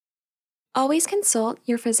Always consult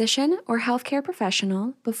your physician or healthcare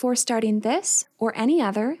professional before starting this or any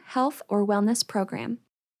other health or wellness program.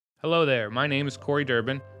 Hello there, my name is Corey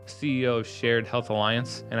Durbin, CEO of Shared Health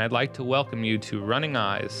Alliance, and I'd like to welcome you to Running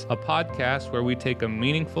Eyes, a podcast where we take a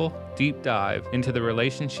meaningful, deep dive into the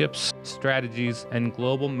relationships, strategies, and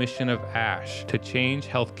global mission of ASH to change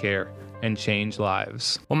healthcare and change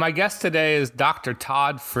lives. Well, my guest today is Dr.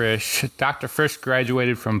 Todd Frisch. Dr. Frisch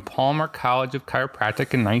graduated from Palmer College of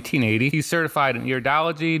Chiropractic in 1980. He's certified in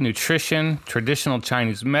iridology, nutrition, traditional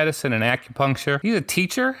Chinese medicine, and acupuncture. He's a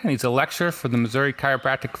teacher, and he's a lecturer for the Missouri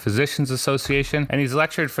Chiropractic Physicians Association, and he's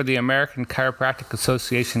lectured for the American Chiropractic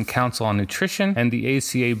Association Council on Nutrition and the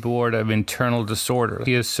ACA Board of Internal Disorders.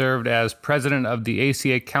 He has served as president of the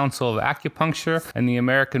ACA Council of Acupuncture and the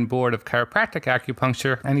American Board of Chiropractic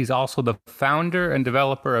Acupuncture, and he's also the founder and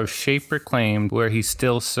developer of Shape Reclaimed, where he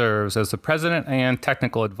still serves as the president and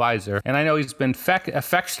technical advisor. And I know he's been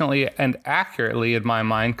affectionately and accurately, in my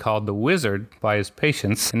mind, called the Wizard by his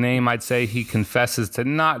patients, a name I'd say he confesses to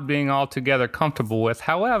not being altogether comfortable with.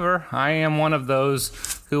 However, I am one of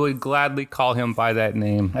those who would gladly call him by that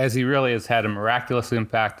name, as he really has had a miraculous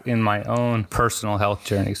impact in my own personal health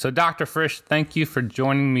journey. So, Dr. Frisch, thank you for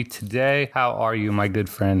joining me today. How are you, my good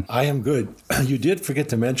friend? I am good. You did forget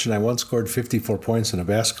to mention I once scored 54 points in a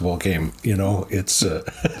basketball game. You know, it's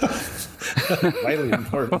vitally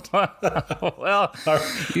important. Well,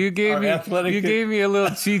 you gave me a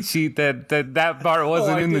little cheat sheet that part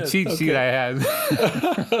wasn't in the cheat sheet I had.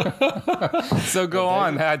 So go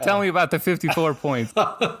on. Tell me about the 54 points.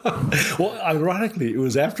 Well, ironically, it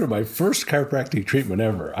was after my first chiropractic treatment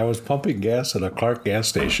ever. I was pumping gas at a Clark gas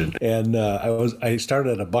station, and I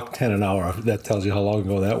started at $1.10 an hour. That tells you how long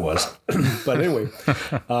ago that was. But anyway,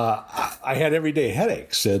 I had everyday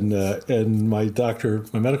headaches, and my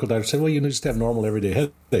medical doctor said, "Well, you just have normal everyday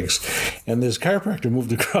headaches." And this chiropractor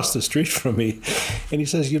moved across the street from me, and he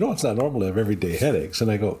says, "You know, it's not normal to have everyday headaches."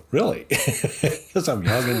 And I go, "Really?" Because I'm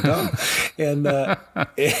young and dumb.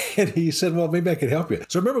 And he said, "Well, maybe I could help you."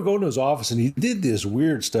 So I remember going to his office, and he did this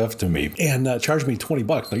weird stuff to me and charged me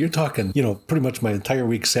 $20. Now you're talking, pretty much my entire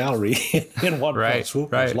week's salary in one fell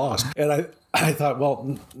swoop was lost. And I thought,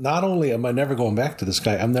 well, not only am I never going back to this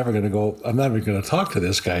guy, I'm never going to talk to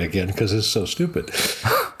this guy again because it's so stupid.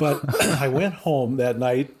 But I went home that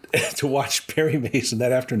night to watch Perry Mason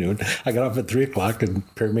that afternoon. I got up at 3 o'clock, and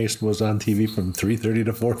Perry Mason was on TV from 3:30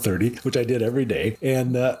 to 4:30, which I did every day.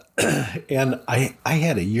 And I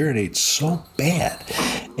had to urinate so bad,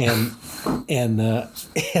 and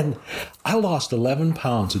I lost 11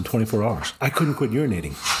 pounds in 24 hours. I couldn't quit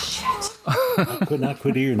urinating. I could not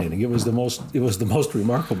quit urinating. It was the most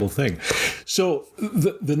remarkable thing. So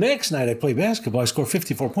the next night I played basketball, I scored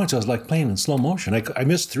 54 points. I was like playing in slow motion. I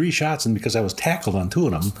missed 3 shots, and because I was tackled on two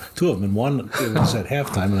of them, and one it was at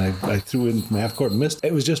halftime, and I threw in from half court and missed.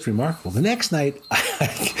 It was just remarkable. The next night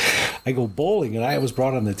I go bowling, and I was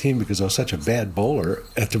brought on the team because I was such a bad bowler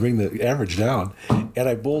to bring the average down. And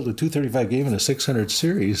I bowled a 235 game in a 600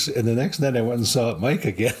 series. And the next night I went and saw Mike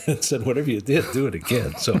again and said, "Whatever you did, do it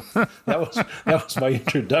again." So that was my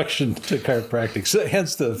introduction to chiropractic. So,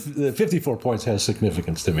 hence the 54 points has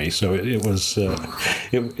significance to me. So it was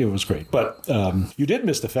great. But you did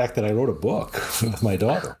miss the fact that I wrote a book with my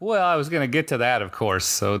daughter. Well, I was going to get to that, of course.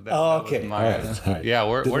 So okay. All right. Yeah,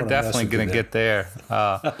 we're definitely going to get there.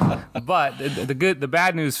 But the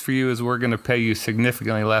bad news for you is we're going to pay you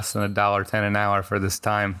significantly less than $1.10 an hour for this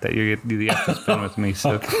time that you have to spend with me.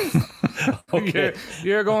 So okay.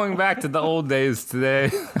 you're going back to the old days today.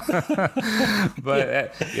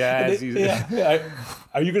 But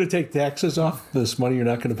are you going to take taxes off this money you're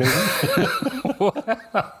not going to pay me?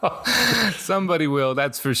 Well, somebody will,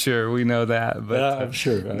 that's for sure. We know that. But I'm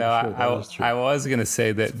sure. I was going to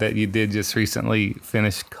say that you did just recently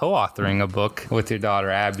finish co-authoring a book with your daughter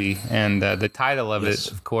Abby, and the title of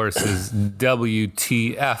it, of course, is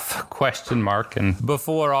WTF ? And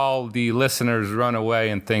before all the listeners run away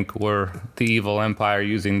and think we're the evil empire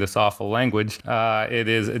using this awful language,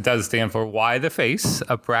 it does stand for Why the Face: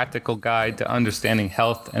 A Practical Guide to Understanding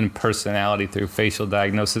Health and Personality Through Facial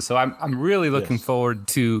Diagnosis. So I'm really looking forward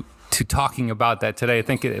to talking about that today. I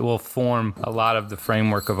think it will form a lot of the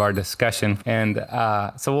framework of our discussion, and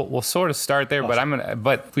so we'll sort of start there.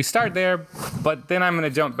 But we start there, but then I'm gonna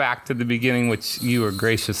jump back to the beginning, which you were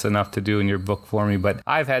gracious enough to do in your book for me. But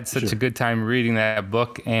I've had such a good time reading that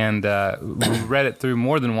book, and read it through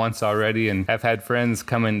more than once already, and I've had friends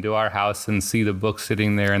come into our house and see the book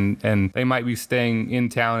sitting there, and they might be staying in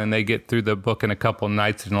town, and they get through the book in a couple of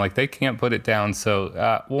nights, and like they can't put it down.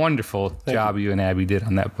 So wonderful job you and Abby did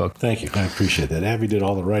on that book. Thank you. I appreciate that. Abby did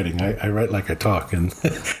all the writing. I write like I talk, and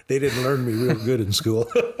they didn't learn me real good in school.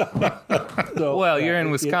 So, well, you're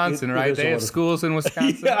in Wisconsin, right? They have schools in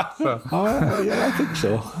Wisconsin? Yeah. So. Yeah, I think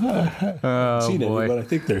so. I haven't seen any, but I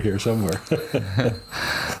think they're here somewhere.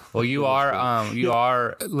 Well, you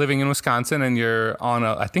are living in Wisconsin, and you're on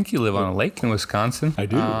I think you live on a lake in Wisconsin. I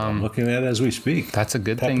do. I'm looking at it as we speak. That's a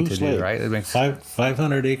good thing to do, right? It makes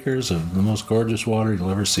 500 acres of the most gorgeous water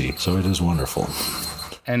you'll ever see. So it is wonderful.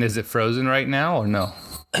 And is it frozen right now or no?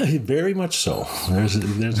 Very much so. There's a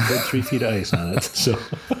good 3 feet of ice on it.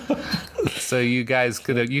 So you guys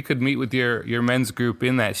could meet with your men's group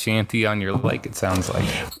in that shanty on your lake, it sounds like.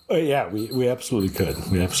 Yeah, we absolutely could.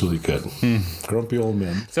 Grumpy old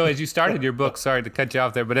men. So as you started your book, sorry to cut you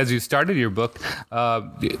off there, but as you started your book,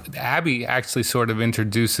 Abby actually sort of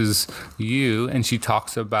introduces you, and she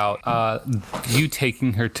talks about you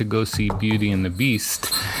taking her to go see Beauty and the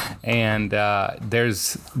Beast. And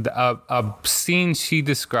there's a scene she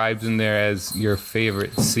describes in there as your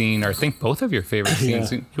favorite scene, or I think both of your favorite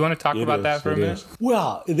scenes. Yeah. You want to talk about that for a minute?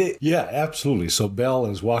 Well, yeah, absolutely. So Belle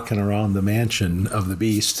is walking around the mansion of the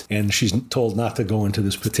Beast, and she's told not to go into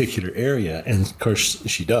this particular area, and of course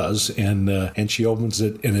she does, and she opens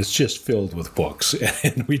it, and it's just filled with books,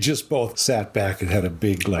 and we just both sat back and had a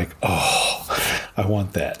big I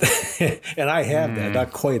want that. And I have that,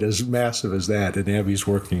 not quite as massive as that, and Abby's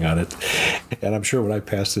working on it, and I'm sure when I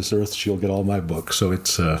pass this earth, she'll get all my books. So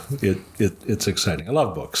it's exciting. I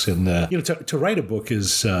love books, and to write a book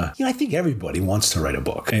is I think everybody wants to write a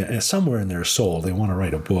book, and somewhere in their soul they want to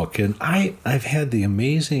write a book, and I've had the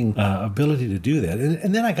amazing ability to do that,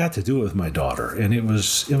 and then I got to do it with my daughter, and it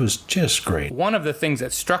was just great. One of the things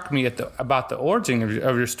that struck me about the origin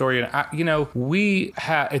of your story, and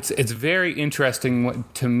it's very interesting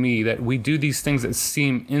to me that we do these things that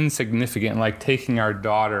seem insignificant, like taking our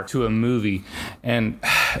daughter to a movie, and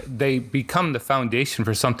they become the foundation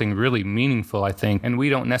for something really meaningful, I think, and we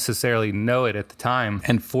don't necessarily know it at the time.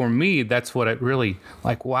 And for me, that's what it really,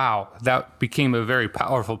 wow, that became a very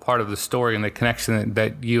powerful part of the story and the connection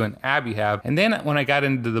that you and Abby have. And then when I got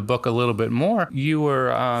into the book a little bit more, you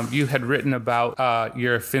had written about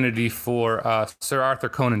your affinity for Sir Arthur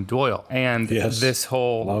Conan Doyle, and this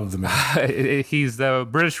whole love the man. He's the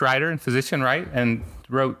British writer and physician, right? And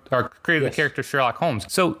created the character Sherlock Holmes.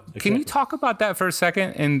 So can you talk about that for a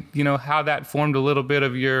second, and how that formed a little bit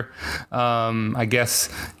of your I guess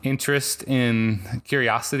interest in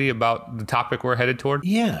curiosity about the topic we're headed toward?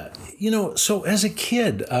 Yeah. So as a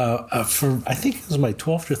kid, I think it was my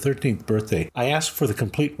 12th or 13th birthday, I asked for the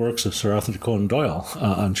complete works of Sir Arthur Conan Doyle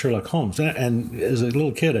on Sherlock Holmes, and as a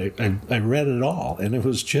little kid I read it all, and it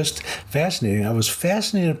was just fascinating. I was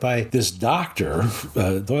fascinated by this doctor.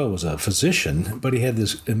 Doyle was a physician, but he had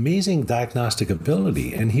this amazing diagnostic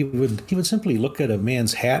ability, and he would simply look at a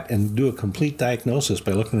man's hat and do a complete diagnosis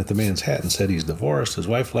by looking at the man's hat, and said he's divorced, his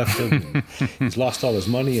wife left him, he's lost all his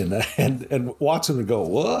money, and Watson would go,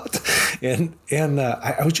 what? And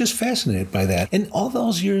I was just fascinated by that. And all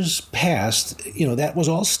those years passed, that was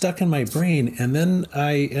all stuck in my brain, and then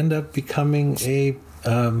I end up becoming a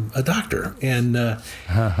doctor, and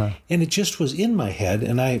it just was in my head,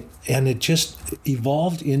 and it just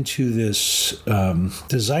evolved into this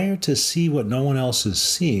desire to see what no one else is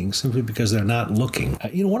seeing, simply because they're not looking.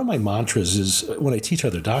 One of my mantras is, when I teach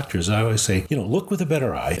other doctors, I always say, look with a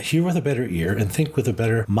better eye, hear with a better ear, and think with a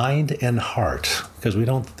better mind and heart. Because we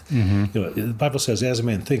don't, the Bible says, as a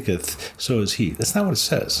man thinketh, so is he. That's not what it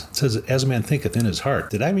says. It says, as a man thinketh in his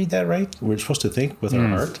heart. Did I read that right? We're supposed to think with our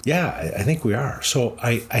heart? Yeah, I think we are. So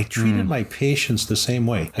I treated my patients the same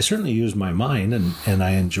way. I certainly used my mind, and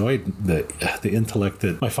I enjoyed the intellect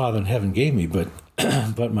that my Father in heaven gave me, but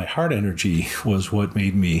my heart energy was what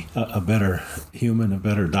made me a better human, a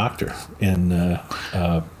better doctor. And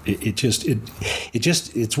Tony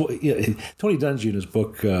Dungy in his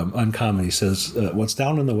book Uncommon, he says, what's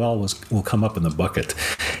down in the well will come up in the bucket.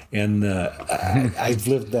 And I've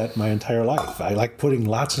lived that my entire life. I like putting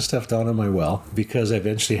lots of stuff down in my well, because I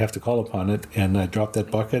eventually have to call upon it, and I drop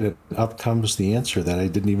that bucket, and up comes the answer that I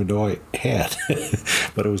didn't even know I had.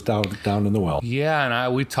 But it was down in the well. Yeah,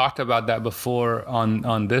 and we talked about that before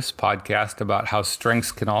on this podcast, about how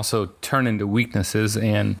strengths can also turn into weaknesses,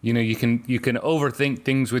 and you can overthink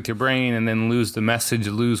things with your brain and then lose the message,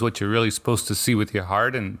 lose what you're really supposed to see with your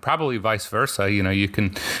heart, and probably vice versa. You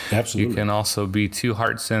can Absolutely. You can also be too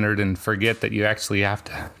heart-centered self-centered and forget that you actually have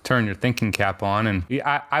to turn your thinking cap on. And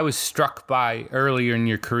I was struck by earlier in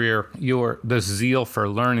your career, the zeal for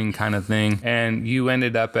learning kind of thing. And you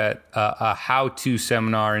ended up at a how-to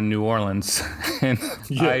seminar in New Orleans. And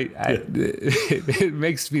it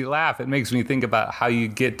makes me laugh. It makes me think about how you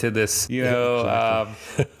get to this, how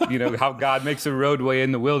God makes a roadway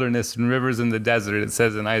in the wilderness and rivers in the desert, it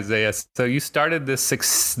says in Isaiah. So you started this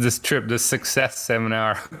success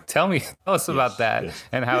seminar. Tell us about that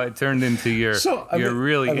and how it turned into your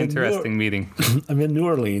really interesting meeting. I'm in New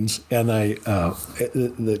Orleans, and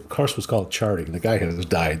the course was called charting. The guy has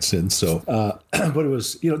died since, so but it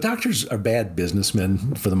was, doctors are bad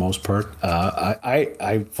businessmen for the most part.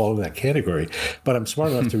 I fall in that category, but I'm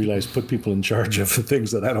smart enough to realize put people in charge of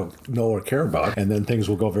things that I don't know or care about, and then things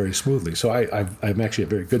will go very smoothly. So I'm actually a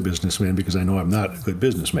very good businessman because I know I'm not a good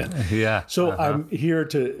businessman. Yeah. So I'm here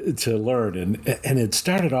to learn, and it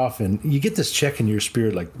started off, and you get this check in your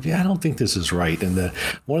spirit, like, I don't think this is right. And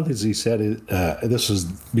one of the things he said is, this was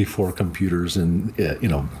before computers and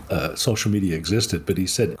social media existed, but he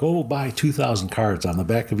said, go buy 2,000 cards. On the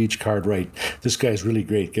back of each card, write, this guy's really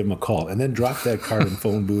great, give him a call, and then drop that card in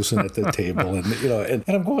phone booths and at the table, and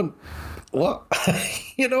I'm going, well,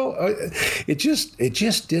 it just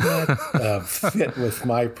did not fit with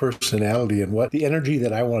my personality and what the energy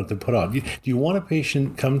that I wanted to put out. Do you want a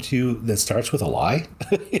patient come to you that starts with a lie?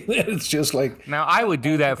 It's just like... Now, I would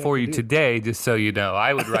do that for you today, just so you know.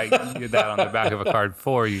 I would write that on the back of a card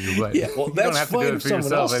for you, but you don't have to do it for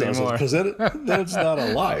yourself anymore. Because then it's not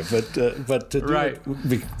a lie. But to do it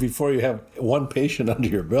before you have one patient under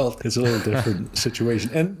your belt, it's a little different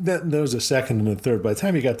situation. And then there was a second and a third. By the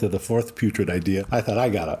time you got to the fourth putrid idea, I thought, I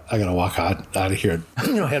gotta walk out of here.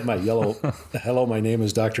 I had my yellow, hello, my name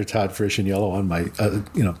is Dr. Todd Frisch in yellow on my,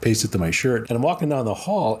 pasted to my shirt. And I'm walking down the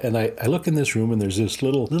hall, and I look in this room, and there's this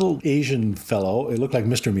little Asian fellow. It looked like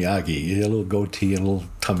Mr. Miyagi. He had a little goatee and a little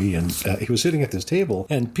tummy, and he was sitting at this table,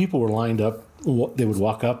 and people were lined up. They would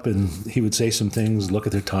walk up, and he would say some things, look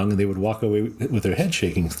at their tongue, and they would walk away with their head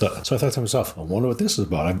shaking. So I thought to myself, I wonder what this is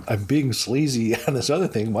about. I'm being sleazy on this other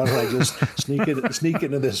thing. Why don't I just sneak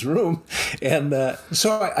into this room? And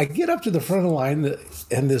so I get up to the front of the line,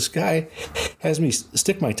 and this guy has me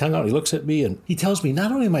stick my tongue out. He looks at me, and he tells me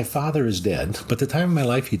not only my father is dead, but the time of my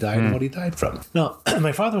life he died and what he died from. Now,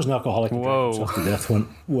 my father was an alcoholic and drank himself to death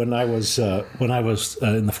when I was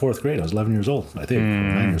in the fourth grade. I was 11 years old, I think,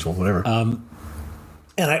 9 years old, whatever.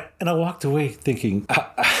 And I walked away thinking,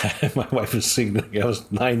 my wife was singing like I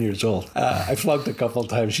was 9 years old. I flunked a couple of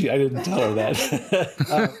times. I didn't tell her that.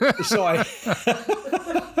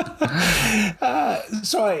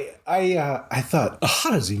 I thought,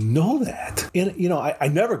 how does he know that? And I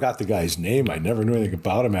never got the guy's name. I never knew anything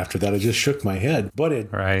about him after that. I just shook my head.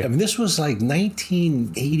 But this was like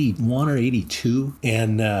 1981 or 82,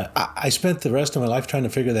 and I spent the rest of my life trying to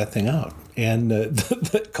figure that thing out. And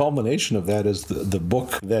the culmination of that is the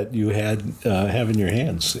book that you have in your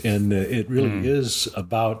hands. And it really is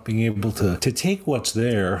about being able to take what's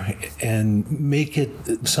there and make it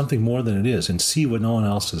something more than it is and see what no one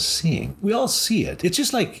else is seeing. We all see it. It's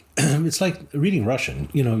just like, it's like reading Russian.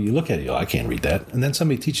 You look at it, I can't read that. And then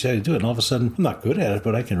somebody teaches you how to do it. And all of a sudden, I'm not good at it,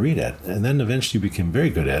 but I can read it. And then eventually you become very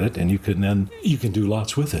good at it, and you can do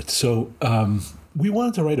lots with it. So, we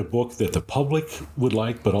wanted to write a book that the public would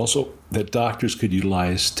like, but also that doctors could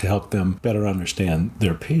utilize to help them better understand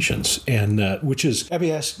their patients. And which is,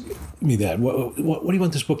 Abby asked me that, what do you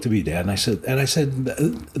want this book to be, Dad? And I said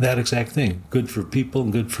that exact thing, good for people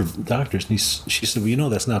and good for doctors. And she said, well,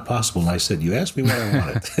 that's not possible. And I said, you asked me what I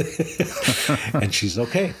wanted. And she's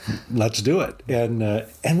okay, let's do it.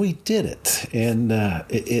 And we did it. And I'm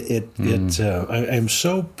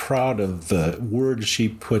so proud of the words she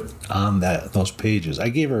put on those pages. I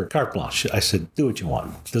gave her carte blanche. I said, do what you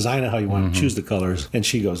want. Design it how you want. Choose the colors. And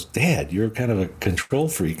she goes, Dad, you're kind of a control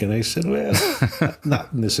freak. And I said, well,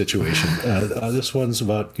 not in this situation. This one's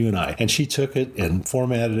about you and I. And she took it and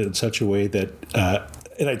formatted it in such a way that...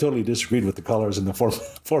 and I totally disagreed with the colors and the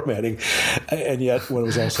formatting. And yet, when it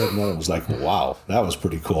was all said and done, it was like, wow, that was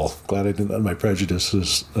pretty cool. Glad I didn't let my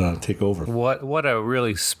prejudices take over. What a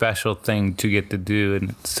really special thing to get to do.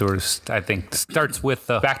 And it sort of, I think, starts with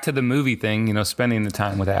back to the movie thing, spending the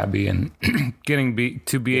time with Abby and getting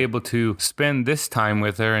to be able to spend this time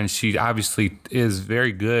with her. And she obviously is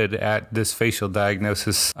very good at this facial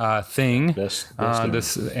diagnosis thing. Best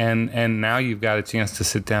and now you've got a chance to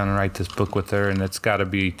sit down and write this book with her, and it's got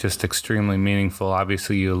to be just extremely meaningful.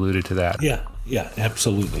 Obviously, you alluded to that. Yeah. Yeah,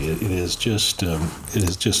 absolutely. It's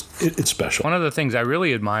special. One of the things I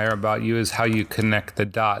really admire about you is how you connect the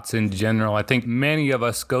dots in general. I think many of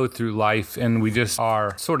us go through life and we just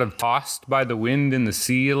are sort of tossed by the wind and the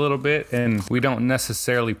sea a little bit, and we don't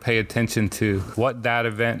necessarily pay attention to what that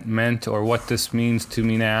event meant or what this means to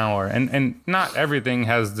me now. And not everything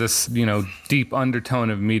has this, deep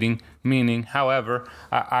undertone of meaning. However,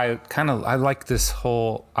 I like this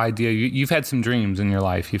whole idea. You've had some dreams in your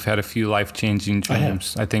life. You've had a few life-changing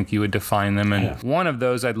dreams. I think you would define them. And one of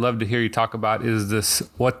those I'd love to hear you talk about is this,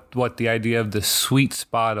 what the idea of the sweet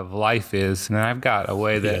spot of life is. And I've got a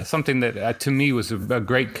way that, something that to me was a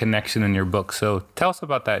great connection in your book. So tell us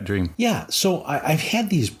about that dream. Yeah. So I've had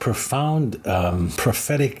these profound,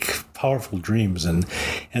 prophetic, powerful dreams, and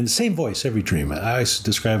the same voice every dream. I always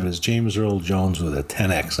describe it as James Earl Jones with a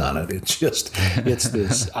 10X on it. It's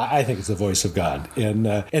this. I think it's the voice of God, and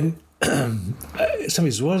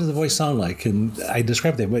somebody says, what does the voice sound like? And I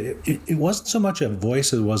described that, but it wasn't so much a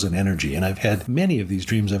voice as it was an energy. And I've had many of these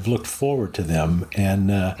dreams. I've looked forward to them. And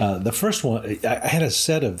the first one, I had a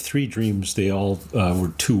set of 3 dreams. They all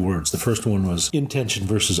were 2 words. The first one was intention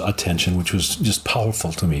versus attention, which was just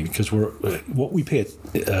powerful to me, because what we pay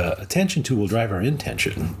attention to will drive our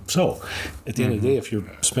intention. So at the end of the day, if you're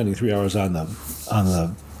spending 3 hours on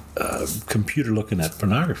the computer looking at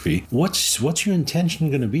pornography, what's your intention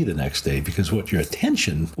going to be the next day? Because what your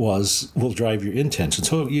attention will drive your intention.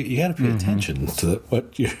 So you got to pay attention to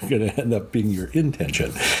what you're going to end up being your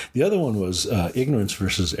intention. The other one was ignorance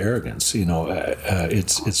versus arrogance.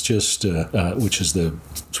 It's just which is the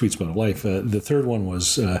sweet spot of life. The third one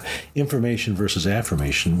was information versus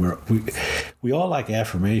affirmation. Where we all like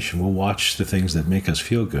affirmation. We'll watch the things that make us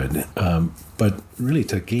feel good. But really,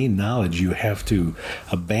 to gain knowledge, you have to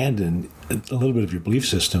abandon a little bit of your belief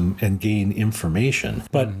system and gain information.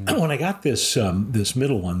 But when I got this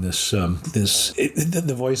middle one,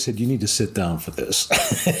 the voice said, "You need to sit down for this."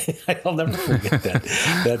 I'll never forget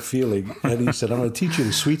that feeling. And he said, "I'm going to teach you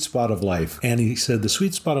the sweet spot of life." And he said, the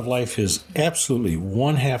sweet spot of life is absolutely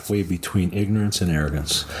one halfway between ignorance and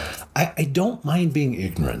arrogance. I don't mind being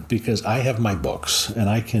ignorant because I have my books and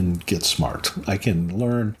I can get smart. I can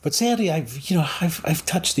learn. But sadly, I've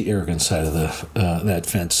touched the arrogant side of that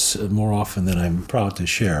fence more often than I'm proud to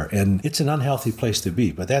share, and it's an unhealthy place to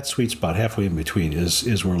be. But that sweet spot halfway in between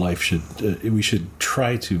is where life we should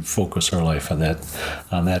try to focus our life on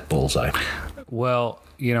that bullseye. Well,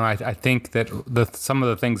 I think that some of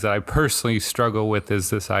the things that I personally struggle with is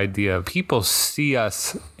this idea of people see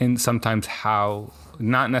us in sometimes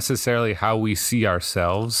not necessarily how we see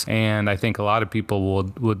ourselves. And I think a lot of people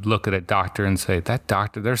would look at a doctor and say, that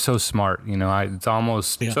doctor, they're so smart. It's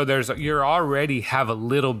almost, so you already have a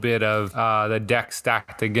little bit of the deck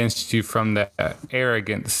stacked against you from the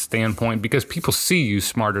arrogant standpoint, because people see you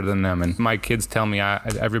smarter than them. And my kids tell me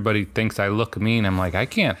everybody thinks I look mean. I'm like, I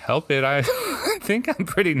can't help it. I think I'm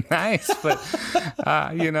pretty nice, but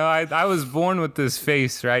I was born with this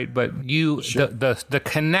face, right? But the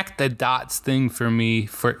connect the dots thing for me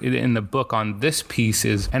in the book on this piece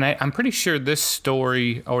is, and I'm pretty sure this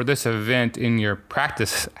story or this event in your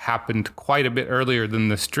practice happened quite a bit earlier than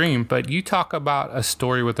this dream, but you talk about a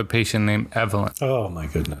story with a patient named Evelyn. Oh my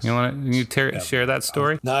goodness. You want to share that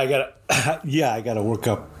story? No, I gotta work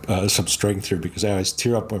up some strength here, because I always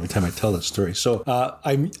tear up every time I tell this story. So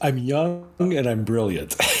I'm young and I'm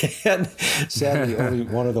brilliant, and sadly, only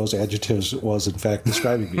one of those adjectives was in fact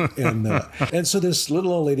describing me. And so this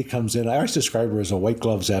little old lady comes in. I always describe her as a white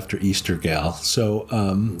gloves after Easter gal. So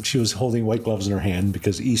she was holding white gloves in her hand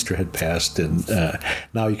because Easter had passed, and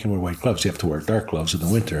now you can wear white gloves. You have to wear dark gloves in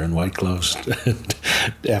the winter, and white gloves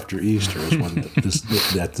after Easter is when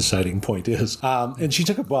that deciding point is. And she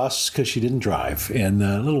took a bus because she didn't drive, and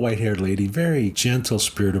a little white-haired lady, very gentle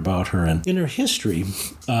spirit about her. And in her history,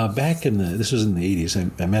 this was in the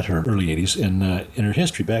 80s, I met her early 80s, and in her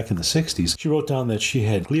history back in the 60s, she wrote down that she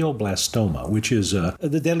had glioblastoma, which is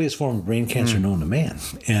the deadliest form of brain cancer known to man.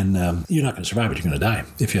 And you're not going to survive it, you're going to die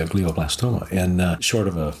if you have glioblastoma, and short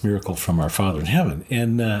of a miracle from our Father in heaven.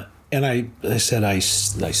 And I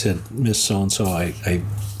said, Miss So-and-so,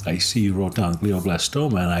 I see you wrote down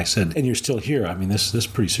glioblastoma, and I said, and you're still here. I mean, this is a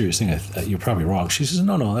pretty serious thing. You're probably wrong. She says,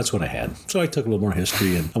 no, that's what I had. So I took a little more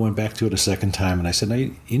history, and I went back to it a second time, and I said, now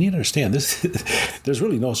you need to understand this. There's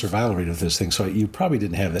really no survival rate of this thing, so you probably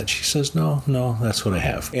didn't have that. She says, no, that's what I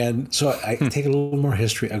have. And so I take a little more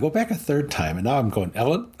history. I go back a third time, and now I'm going,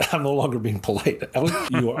 Ellen, I'm no longer being polite. Ellen,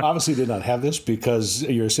 you obviously did not have this, because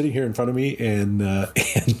you're sitting here in front of me, and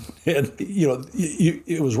And,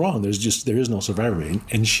 it was wrong. There is no survivor brain.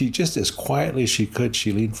 And she, just as quietly as she could,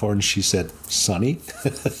 she leaned forward and she said, "Sonny."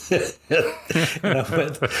 And I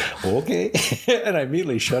went, "Okay." And I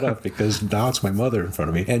immediately shut up because now it's my mother in front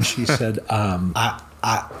of me. And she said,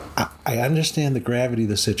 I understand the gravity of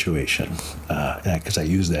the situation, because I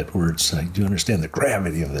use that word. So I do understand the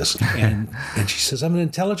gravity of this. And she says, "I'm an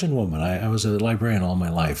intelligent woman. I was a librarian all my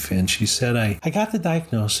life." And she said, I got the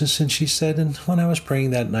diagnosis. And she said, and when I was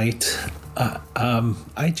praying that night,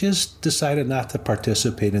 I just decided not to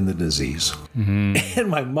participate in the disease. Mm-hmm. And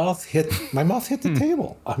my mouth hit the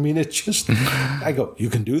table. I mean, it just, I go, "You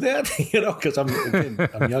can do that?" Because I'm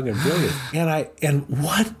young and brilliant. And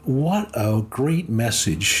what a great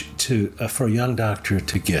message for a young doctor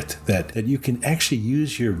to get, that you can actually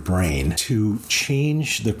use your brain to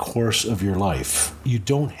change the course of your life. You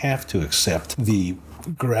don't have to accept the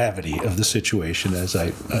gravity of the situation, as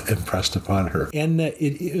I impressed upon her. And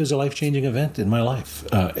it was a life-changing event in my life.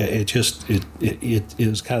 It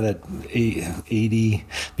was kind of that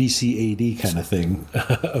BC AD kind of thing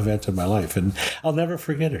event in my life. And I'll never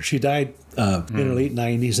forget her. She died in her late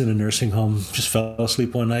 90s in a nursing home, just fell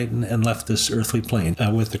asleep one night and left this earthly plane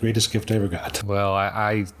with the greatest gift I ever got. Well,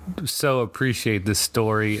 I so appreciate this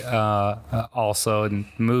story also, and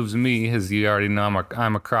moves me, as you already know,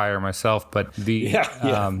 I'm a crier myself, but the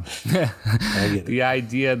the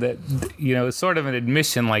idea that, it's sort of an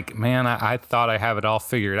admission, like, man, I thought I have it all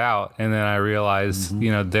figured out, and then I realized,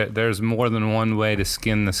 there's more than one way to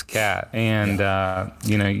skin this cat. And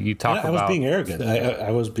you talk about, I was being arrogant.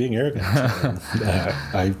 I was being arrogant.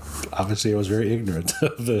 I was very ignorant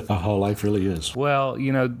of how life really is. Well,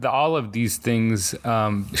 all of these things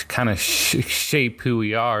kind of shape who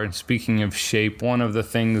we are. And speaking of shape, one of the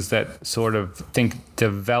things that sort of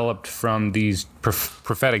developed from these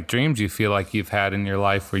prophetic dreams you feel like you've had in your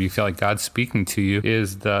life, where you feel like God's speaking to you,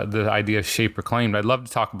 is the idea of shape reclaimed. I'd love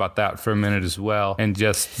to talk about that for a minute as well, and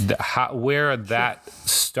just where that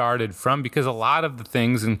started from, because a lot of the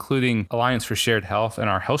things, including Alliance for Shared Health and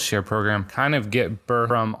our Health Share program, kind of get birthed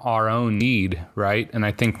from our own need, right? And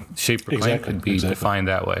I think shape reclaimed could be defined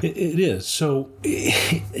that way. It is. So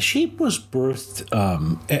shape was birthed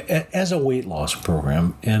as a weight loss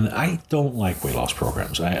program, and I don't like weight loss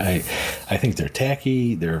programs. I think they're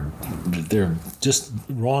tacky. They're just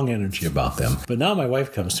wrong energy about them. But now my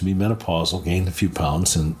wife comes to me, menopausal, gained a few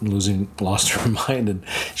pounds and lost her mind, and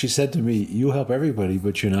she said to me, "You help everybody,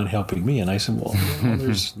 but you're not helping me." And I said, well,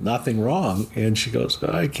 there's nothing wrong. And she goes,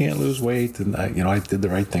 "I can't lose weight, and I did the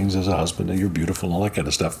right things as a husband, and you're beautiful," and all that kind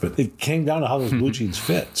of stuff. But it came down to how those blue jeans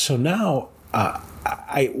fit. So now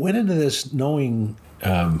I went into this knowing.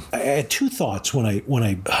 I had two thoughts when I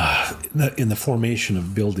in the formation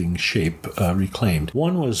of building Shape Reclaimed.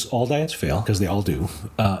 One was all diets fail, because they all do.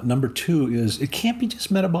 Number two is it can't be just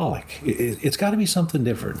metabolic. It's got to be something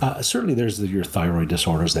different. Certainly there's your thyroid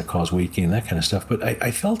disorders that cause weight gain, that kind of stuff, but I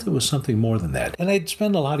felt it was something more than that. And I'd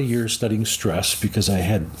spent a lot of years studying stress, because I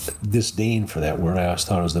had disdain for that word. I always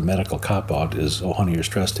thought it was the medical cop-out is, "Oh, honey, you're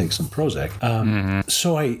stressed, take some Prozac."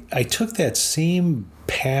 So I took that same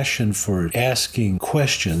passion for asking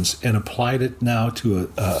questions and applied it now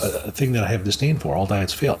to a thing that I have disdain for. All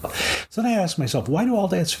diets fail. So then I asked myself, why do all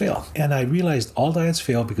diets fail? And I realized all diets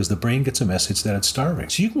fail because the brain gets a message that it's starving.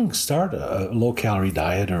 So you can start a low-calorie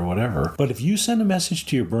diet or whatever, but if you send a message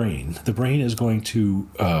to your brain, the brain is going to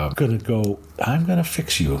go, "I'm going to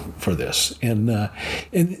fix you for this." And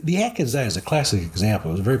the Atkins diet is a classic example.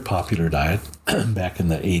 It was a very popular diet back in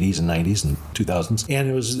the 80s and 90s and 2000s, and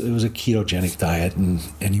it was a ketogenic diet, and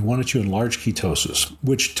he wanted you in large ketosis,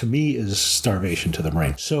 which to me is starvation to the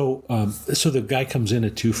brain. So the guy comes in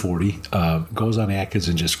at 240, goes on Atkins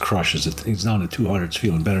and just crushes it. He's down to 200,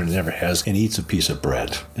 feeling better than he ever has, and eats a piece of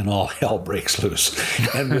bread, and all hell breaks loose.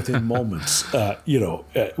 And within moments,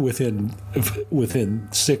 within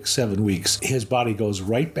 6-7 weeks, his body goes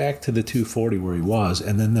right back to the 240 where he was,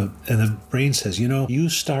 and then the brain says, "You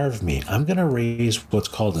starved me. I'm going to raise what's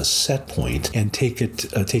called a set point and take you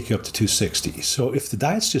up to 260. So if the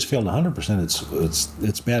diet's just failed 100%,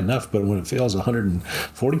 it's bad enough. But when it fails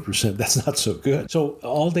 140%, that's not so good. So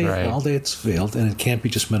all day it's failed, and it can't be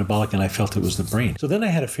just metabolic. And I felt it was the brain. So then I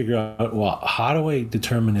had to figure out, well, how do I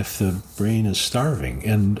determine if the brain is starving?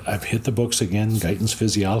 And I've hit the books again, Guyton's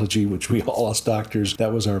Physiology, which we all, us doctors,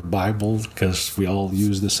 that was our Bible, because we all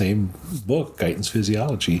use the same book, Guyton's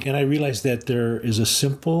Physiology. And I realized that there is a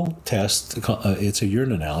simple test it's a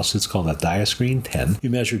urine analysis. It's called a Diascreen 10. You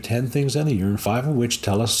measure 10 things on the urine, 5 of which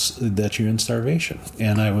tell us that you're in starvation.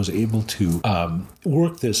 And I was able to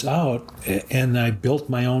work this out, and I built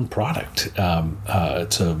my own product.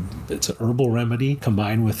 It's an herbal remedy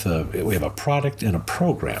combined with we have a product and a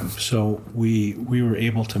program. So we were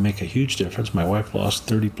able to make a huge difference. My wife lost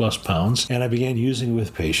 30 plus pounds, and I began using it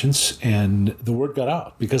with patients, and the word got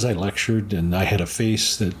out because I lectured and I had a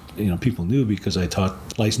face that people knew because I taught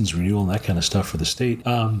license renewal and that kind of stuff for the state.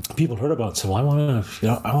 People heard about it, so I want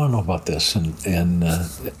to know about this, and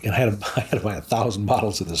I had to buy 1,000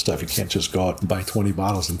 bottles of this stuff. You can't just go out and buy 20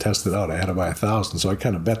 bottles and test it out. I had to buy 1,000, so I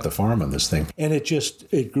kind of bet the farm on this thing, and it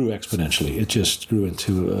grew exponentially. It just grew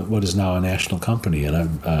into what is now a national company, and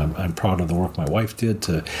I'm proud of the work my wife did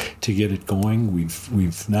to get it going.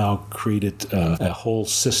 We've now created a whole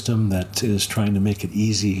system that is trying to make it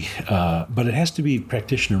easy, but it has to be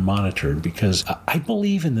practitioner monitored because I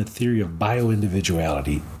believe in the theory of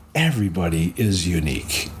bioindividuality. Everybody is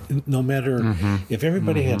unique. No matter if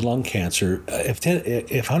everybody had lung cancer, if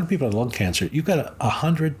 100 people had lung cancer, you've got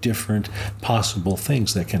 100 different possible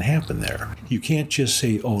things that can happen there. You can't just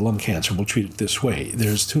say, oh, lung cancer, we'll treat it this way.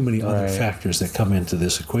 There's too many other factors that come into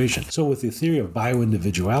this equation. So with the theory of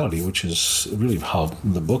bioindividuality, which is really how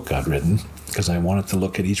the book got written, because I wanted to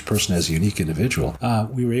look at each person as a unique individual,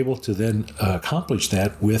 we were able to then accomplish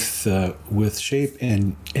that with Shape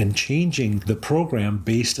and changing the program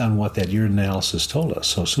based on what that urine analysis told us.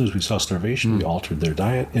 So as soon as we saw starvation, we altered their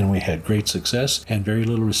diet, and we had great success and very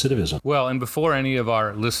little recidivism. Well, and before any of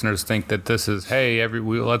our listeners think that this is, hey,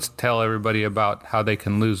 let's tell everybody about how they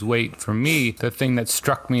can lose weight. For me, the thing that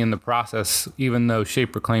struck me in the process, even though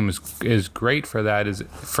Shape Reclaim is great for that,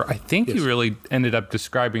 I think you really ended up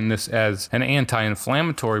describing this as an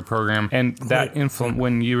anti-inflammatory program, and that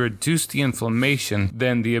when you reduce the inflammation,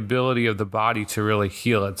 then the ability of the body to really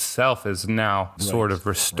heal itself is now sort of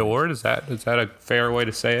restored. Is that a fair way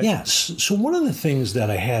to say it? Yes. So one of the things that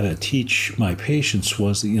I had to teach my patients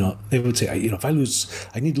was that, they would say, if I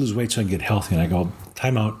need to lose weight so I can get healthy, and I go,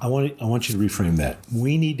 time out. I want you to reframe that.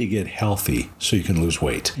 We need to get healthy so you can lose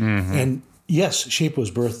weight. And yes, Shape was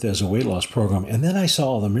birthed as a weight loss program, and then I saw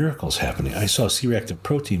all the miracles happening. I saw C-reactive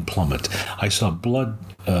protein plummet. I saw blood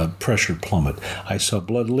pressure plummet. I saw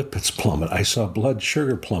blood lipids plummet. I saw blood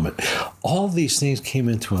sugar plummet. All these things came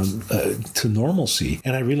into to normalcy,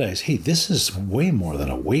 and I realized, hey, this is way more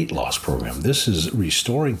than a weight loss program. This is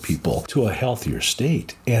restoring people to a healthier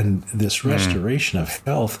state, and this restoration of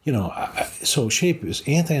health. So Shape is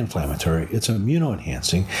anti-inflammatory. It's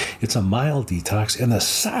immuno-enhancing. It's a mild detox, and the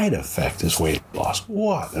side effect is weight loss.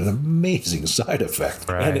 What an amazing side effect!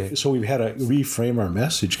 Right. And so we've had to reframe our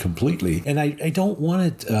message completely, and I don't want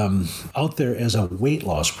it out there as a weight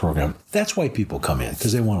loss program. That's why people come in,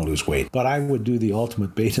 because they want to lose weight. But I would do the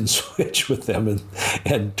ultimate bait and switch with them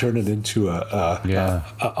and turn it into a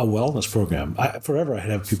wellness program. Forever I'd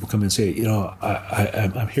have people come in and say,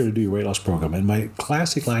 I'm here to do your weight loss program. And my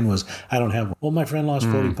classic line was, I don't have one. Well, my friend lost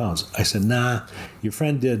 40 pounds. I said, nah, your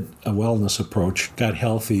friend did a wellness approach, got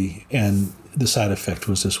healthy, and the side effect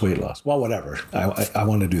was this weight loss. Well, whatever. I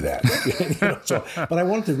want to do that. But I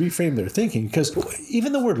wanted to reframe their thinking, because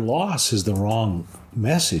even the word loss is the wrong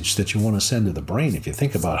message that you want to send to the brain. If you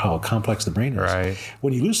think about how complex the brain is, right.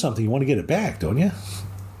 When you lose something, you want to get it back, don't you?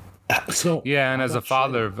 So and as a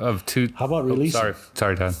father of two, how about releasing?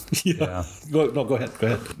 Sorry, Todd. Yeah. Go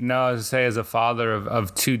ahead. No, I was to say, as a father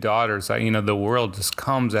of two daughters, the world just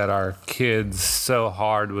comes at our kids so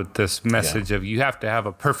hard with this message of you have to have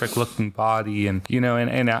a perfect looking body, and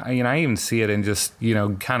I even see it and just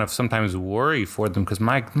kind of sometimes worry for them, because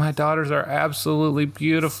my daughters are absolutely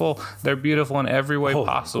beautiful. They're beautiful in every way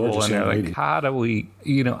possible, and they're like, how do we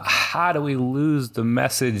lose the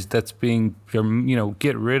message that's being,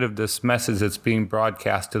 get rid of this message that's being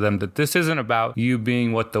broadcast to them, that this isn't about you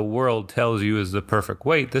being what the world tells you is the perfect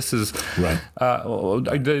weight. This is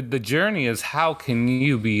the journey is, how can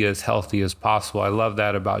you be as healthy as possible? I love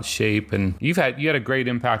that about Shape, and you had a great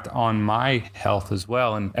impact on my health as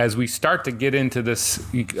well. And as we start to get into this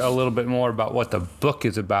a little bit more about what the book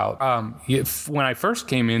is about, when I first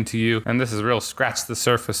came into you, and this is real scratch the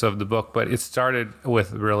surface of the book, but it started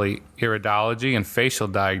with really iridology and facial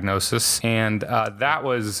diagnosis, and that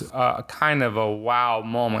was was kind of a wow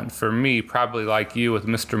moment for me, probably like you with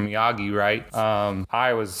Mr. Miyagi, right?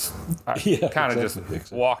 I kind of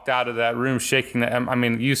just walked out of that room shaking that. I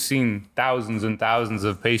mean, you've seen thousands and thousands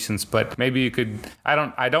of patients, but maybe you could,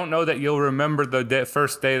 I don't know that you'll remember the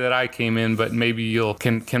first day that I came in, but maybe you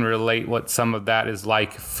can relate what some of that is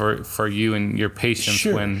like for you and your patients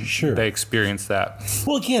when they experience that.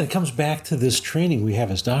 Well, again, it comes back to this training we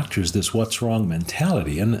have as doctors, this what's wrong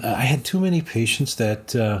mentality. And I had too many patients that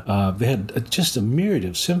they had just a myriad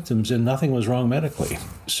of symptoms and nothing was wrong medically.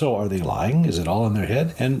 So are they lying? Is it all in their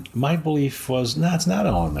head? And my belief was, no, it's not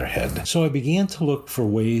all in their head. So I began to look for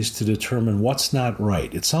ways to determine what's not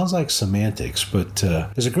right. It sounds like semantics, but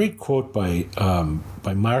there's a great quote by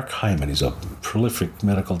Mark Hyman. He's a prolific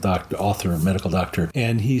medical doctor, author and medical doctor.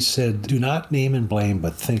 And he said, do not name and blame,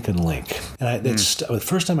 but think and link. And the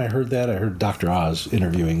first time I heard that, I heard Dr. Oz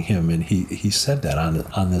interviewing him, and he said that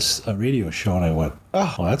on this radio show, and I went,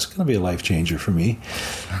 oh, well, that's going to be a life changer for me,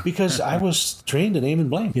 because I was trained to name and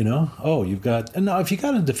blame. Oh, and now if you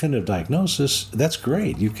got a definitive diagnosis, that's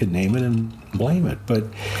great. You can name it and blame it. But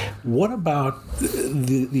what about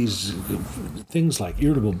these things like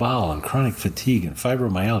irritable bowel and chronic fatigue and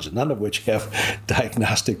fibromyalgia, none of which have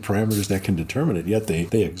diagnostic parameters that can determine it, yet they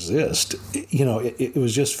exist? It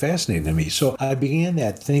was just fascinating to me. So I began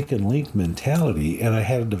that think and link mentality, and I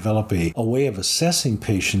had to develop a way of assessing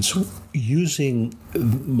patients using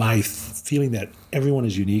my feeling that everyone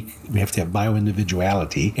is unique. We have to have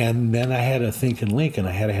bioindividuality. And then I had to think and link, and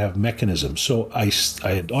I had to have mechanisms. So I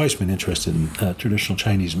had always been interested in traditional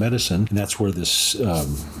Chinese medicine, and that's where this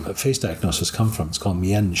face diagnosis comes from. It's called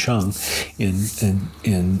Mian Cheng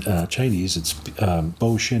in Chinese. It's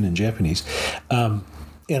Bo Shin in Japanese. And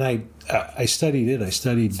I studied it. I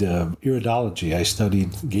studied iridology. I studied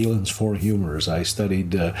Galen's four humors. I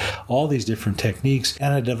studied all these different techniques.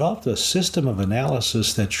 And I developed a system of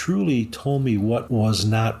analysis that truly told me what was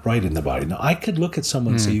not right in the body. Now, I could look at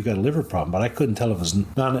someone and say, you got a liver problem, but I couldn't tell if it was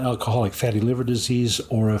non-alcoholic fatty liver disease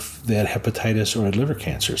or if they had hepatitis or had liver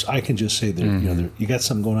cancers. I can just say that you got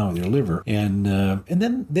something going on with your liver. And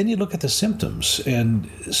then you look at the symptoms. And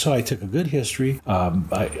so I took a good history.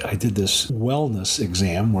 I did this wellness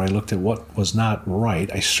exam where I looked at what was not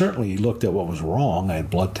right. I certainly looked at what was wrong. I had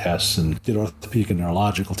blood tests and did orthopedic and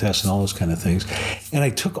neurological tests and all those kind of things. And I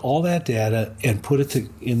took all that data and put it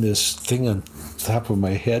in this thing on top of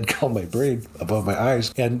my head called my brain, above my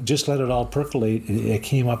eyes, and just let it all percolate. And it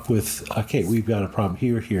came up with, okay, we've got a problem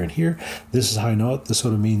here, here, and here. This is how I know it. This is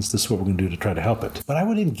what it means. This is what we're going to do to try to help it. But I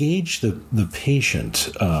would engage the patient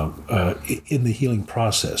in the healing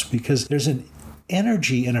process, because there's an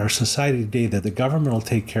energy in our society today that the government will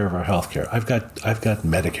take care of our health care. I've got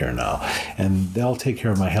Medicare now, and they'll take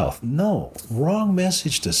care of my health. No, wrong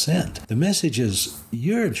message to send. The message is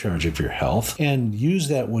you're in charge of your health, and use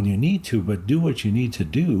that when you need to, but do what you need to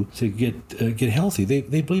do to get healthy.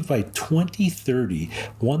 They believe by 2030,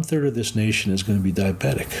 1/3 of this nation is going to be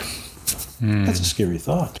diabetic. That's a scary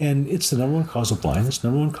thought. And it's the number one cause of blindness,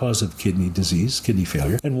 number one cause of kidney disease, kidney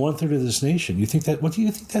failure, and 1/3 of this nation. What do you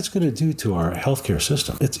think that's going to do to our healthcare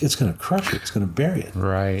system? It's going to crush it. It's going to bury it.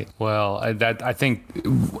 Right. Well, I think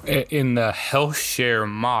in the health share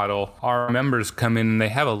model, our members come in and they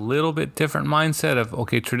have a little bit different mindset of,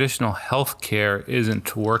 okay, traditional healthcare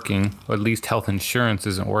isn't working, or at least health insurance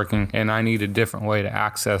isn't working, and I need a different way to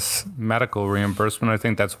access medical reimbursement. I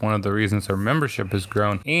think that's one of the reasons our membership has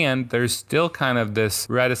grown. And there's still kind of this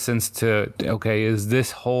reticence to, okay, is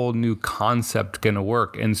this whole new concept going to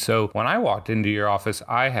work? And so when I walked into your office,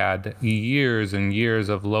 I had years and years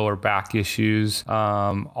of lower back issues,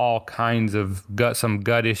 all kinds of some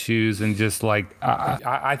gut issues, and just like,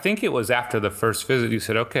 I think it was after the first visit, you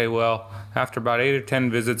said, okay, well, after about 8 or 10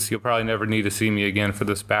 visits, you'll probably never need to see me again for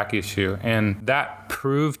this back issue. And that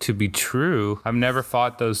proved to be true. I've never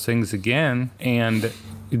fought those things again. And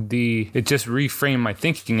it just reframed my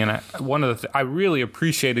thinking. And one of the I really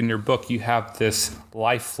appreciate in your book, you have this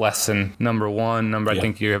life lesson, number one. I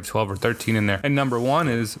think you have 12 or 13 in there. And number one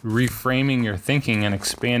is reframing your thinking and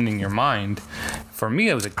expanding your mind. For me,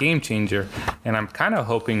 it was a game changer. And I'm kind of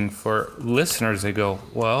hoping for listeners, they go,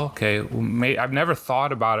 well, okay, I've never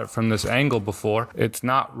thought about it from this angle before. It's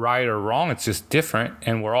not right or wrong. It's just different.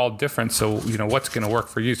 And we're all different. So, what's going to work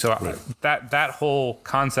for you? So that whole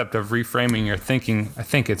concept of reframing your thinking, I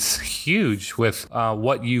think it's huge with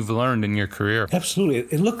what you've learned in your career. Absolutely.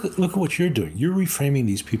 And look at what you're doing. You're reframing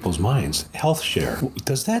these people's minds. Health share.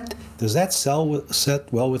 Does that Does that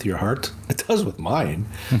set well with your heart? It does with mine.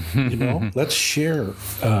 Let's share.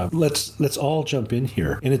 Let's all jump in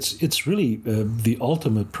here, and it's really the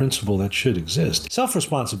ultimate principle that should exist.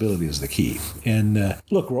 Self-responsibility is the key. And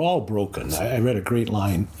look, we're all broken. I read a great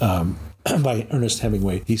line by Ernest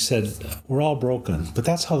Hemingway. He said, we're all broken, but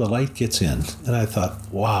that's how the light gets in. And I thought,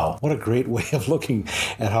 wow, what a great way of looking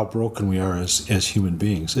at how broken we are as human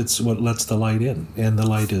beings. It's what lets the light in. And the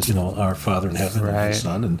light is, our Father in heaven and the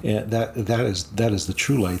Son. And that is the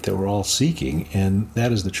true light that we're all seeking. And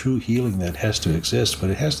that is the true healing that has to exist.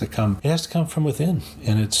 But it has to come from within.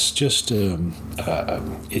 And it's just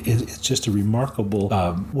it's just a remarkable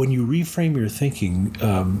when you reframe your thinking,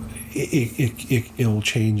 it will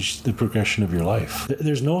change the progression of your life.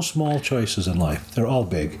 There's no small choices in life. They're all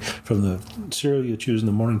big. From the cereal you choose in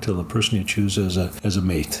the morning till the person you choose as a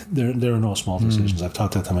mate. There are no small decisions. I've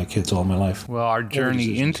taught that to my kids all my life. Well, our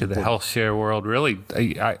journey into the HealthShare world, really,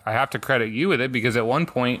 I have to credit you with it, because at one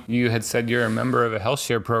point you had said you're a member of a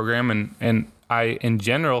HealthShare program, and I, in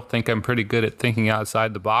general, think I'm pretty good at thinking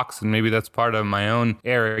outside the box, and maybe that's part of my own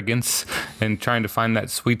arrogance and trying to find that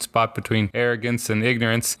sweet spot between arrogance and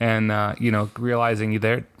ignorance, and realizing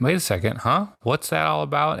wait a second, what's that all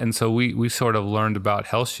about? And so we sort of learned about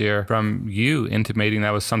HealthShare from you intimating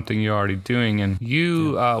that was something you're already doing, and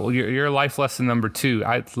your life lesson number 2.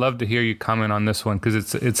 I'd love to hear you comment on this one,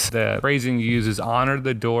 because it's the phrasing you use is honor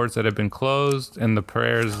the doors that have been closed and the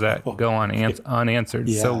prayers that go unanswered.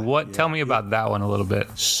 So tell me about that one a little bit.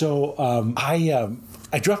 So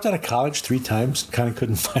I dropped out of college 3 times, kind of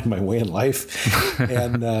couldn't find my way in life.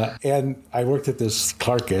 And I worked at this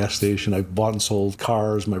Clark gas station. I bought and sold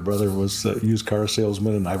cars. My brother was a used car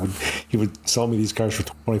salesman, and he would sell me these cars for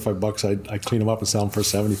 $25. I'd clean them up and sell them for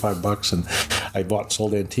 $75. And I bought and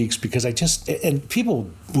sold antiques because and people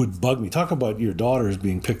would bug me. Talk about your daughters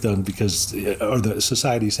being picked on or the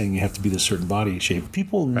society saying you have to be this certain body shape.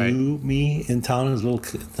 People knew me in town, in this little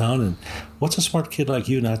town, and what's a smart kid like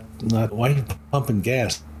you not why are you pumping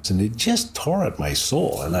gas? And it just tore at my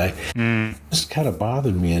soul, and just kind of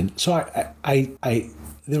bothered me. And so I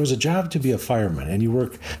there was a job to be a fireman, and you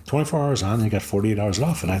work 24 hours on and you got 48 hours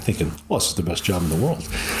off. And I'm thinking, well, this is the best job in the world.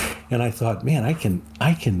 And I thought, man, I could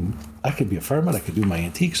be a fireman. I could do my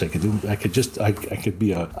antiques. I could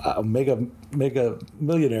be a mega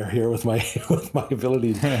millionaire here with my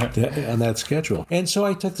ability on that schedule. And so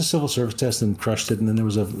I took the civil service test and crushed it. And then there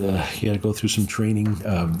was you had to go through some training.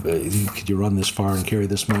 Could you run this far and carry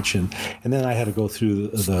this much? And then I had to go through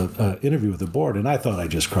the interview with the board. And I thought I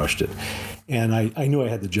just crushed it. And I knew I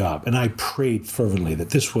had the job. And I prayed fervently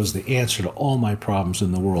that this was the answer to all my problems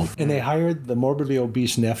in the world. And they hired the morbidly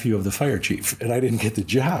obese nephew of the fire chief. And I didn't get the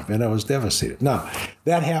job. And I was devastated. Now,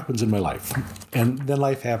 that happens in my life. And then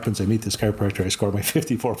life happens. I meet this chiropractor. I score my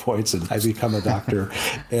 54 points, and I become a doctor.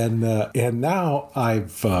 And now my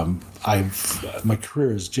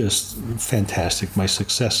career is just fantastic. My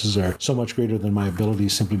successes are so much greater than my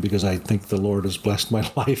abilities, simply because I think the Lord has blessed my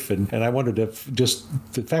life. And I wondered if just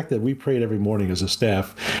the fact that we prayed every morning as a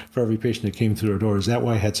staff for every patient that came through our door, is that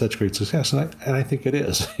why I had such great success? And I think it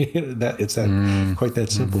is. Quite that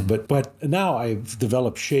simple. Mm-hmm. But now I've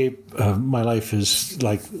developed shape. My life is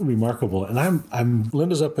like remarkable. And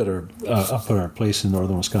Linda's up at our place in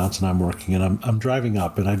northern Wisconsin. I'm working, and I'm driving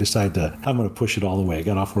up, and I decide I'm going to push it all the way. I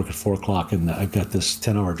got off work at 4:00, and I've got this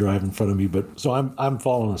 10-hour drive in front of me. But so I'm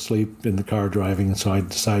falling asleep in the car driving, and so I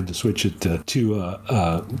decide to switch it to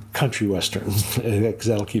country western, because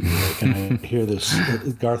that'll keep me awake. And I hear this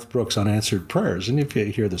Garth Brooks Unanswered Prayers, and if you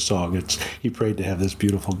hear the song, he prayed to have this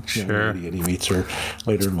beautiful young lady, and he meets her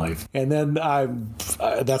later in life. And then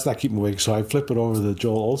that's not keeping me awake, so I flip it over to the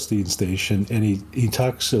Joel Osteen station, and he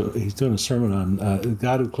talks. He's doing a sermon on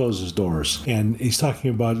God who closes doors, and he's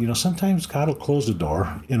talking about sometimes God will close a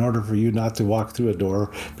door in order for you not to walk through a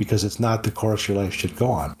door because it's not the course your life should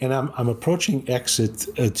go on. And I'm approaching exit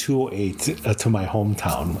 208 to my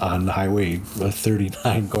hometown on Highway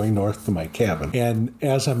 39, going north to my cabin. And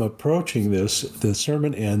as I'm approaching this, the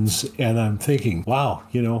sermon ends, and I'm thinking, wow,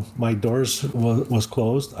 my doors was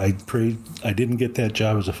closed. I prayed. I didn't get that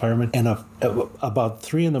job as a fireman. And about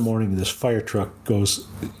 3 a.m, this fire truck goes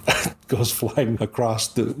flying across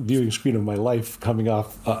the viewing screen of my life, coming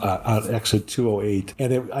off on exit 208,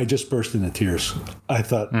 and I just burst into tears. I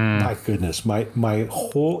thought, my goodness, my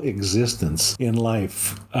whole existence in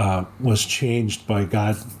life was changed by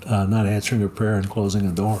God not answering a prayer and closing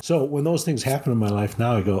a door. So when those things happen in my life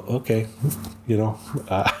now, I go, okay,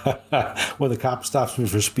 when the cop stops me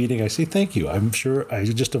for speeding, I say, thank you. I'm sure I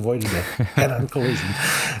just avoided a head-on collision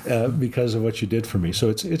because of what you did for me. So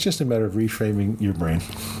it's just a matter of reframing your brain.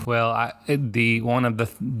 Well, One of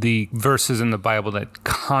the verses in the Bible that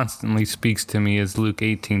constantly speaks to me is Luke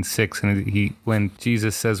 18:6, and when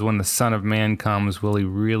Jesus says, "When the Son of Man comes, will he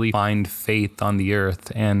really find faith on the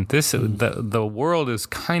earth?" And the world is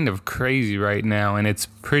kind of crazy right now, and it's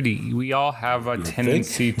pretty. We all have a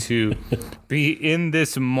tendency to be in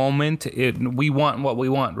this moment. We want what we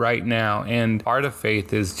want right now, and part of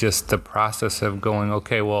faith is just the process of going,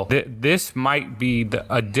 okay, well, this might be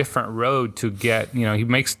a different road to get.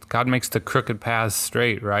 God makes the crooked paths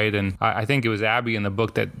straight, right? And I think it was Abby in the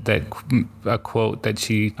book that a quote that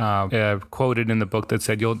she quoted in the book that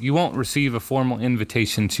said, "You won't receive a formal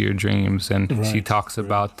invitation to your dreams," and she talks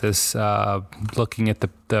about this looking at the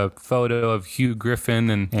photo of Hugh Griffin,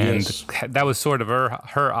 and yes. That was sort of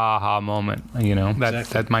her aha moment.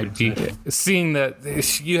 That might be seeing that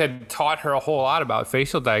you had taught her a whole lot about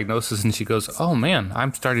facial diagnosis, and she goes, "Oh man,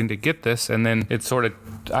 I'm starting to get this." And then it sort of,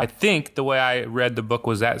 I think the way I read the book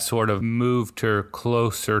was that sort of moved her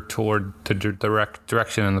closer toward the direct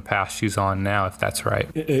direction in the path she's on now, if that's right.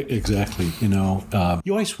 Exactly.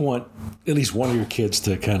 You always want at least one of your kids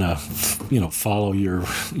to kind of, follow your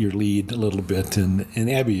lead a little bit, and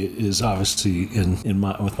Abby is obviously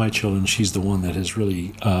with my children. She's the one that has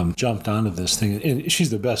really jumped onto this thing, and she's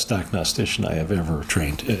the best diagnostician I have ever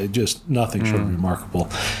trained. Just nothing short of remarkable.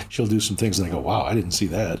 She'll do some things and I go, "Wow, I didn't see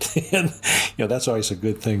that." And that's always a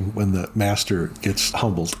good thing when the master gets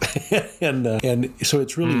humbled. and so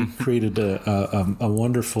it's really created a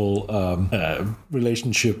wonderful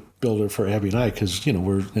relationship builder for Abby and I, because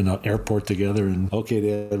we're in an airport together, and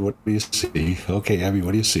okay, Dad, what do you see? Okay, Abby,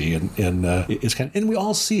 what do you see? And it's and we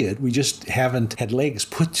all see it. We just haven't had legs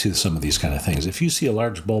put to some of these kind of things. If you see a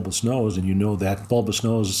large bulbous nose, and that bulbous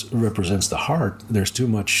nose represents the heart, there's too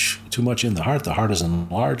much in the heart. The heart is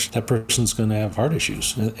enlarged. That person's going to have heart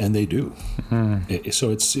issues, and they do.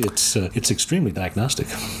 So it's extremely diagnostic.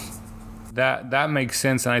 That makes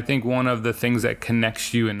sense, and I think one of the things that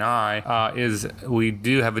connects you and I is we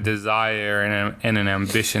do have a desire and an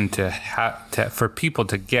ambition for people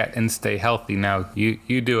to get and stay healthy. Now,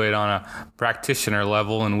 you do it on a practitioner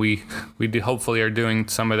level, and we hopefully are doing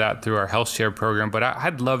some of that through our Health Share program. But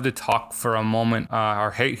I'd love to talk for a moment,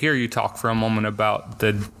 or hear you talk for a moment about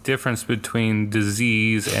the difference between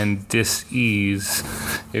disease and dis-ease,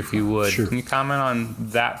 if you would. Sure. Can you comment on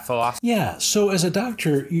that philosophy? Yeah. So as a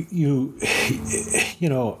doctor,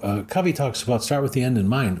 Covey talks about start with the end in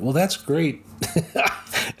mind. Well, that's great.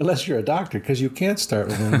 Unless you're a doctor, because you can't start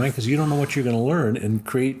with the end in mind, because you don't know what you're going to learn and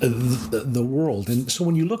create the world. And so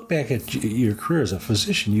when you look back at your career as a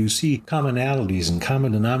physician, you see commonalities and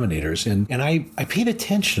common denominators. And I paid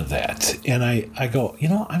attention to that. And I go,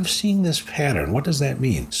 I'm seeing this pattern. What does that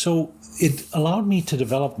mean? So it allowed me to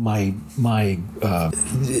develop my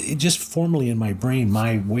just formally in my brain,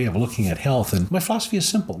 my way of looking at health. And my philosophy is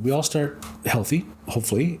simple. We all start healthy,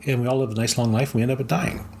 hopefully, and we all live a nice long life, and we end up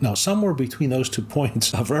dying. Now, somewhere between those 2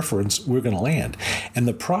 points of reference, we're going to land. And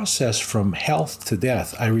the process from health to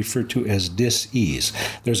death, I refer to as dis-ease.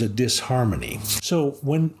 There's a disharmony. So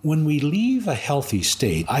when we leave a healthy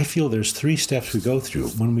state, I feel there's 3 steps we go through.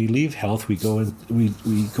 When we leave health, we go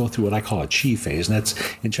through what I call a qi phase, and that's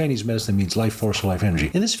in Chinese medicine means life force or life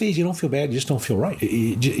energy. In this phase, you don't feel bad, you just don't feel right.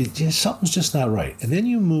 Something's just not right. And then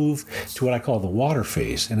you move to what I call the water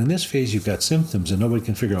phase. And in this phase, you've got symptoms and nobody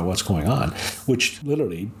can figure out what's going on, which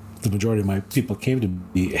literally the majority of my people came to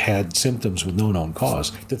me had symptoms with no known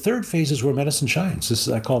cause. The 3rd phase is where medicine shines. This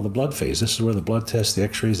is I call the blood phase. This is where the blood tests, the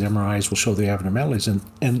x-rays, the MRIs will show the abnormalities,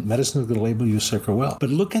 and medicine is going to label you sick or well.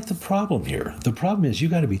 But look at the problem here. The problem is you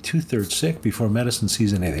got to be 2/3 sick before medicine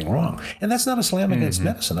sees anything wrong. And that's not a slam against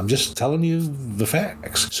medicine. I'm just telling you the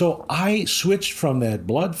facts. So I switched from that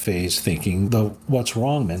blood phase thinking, the what's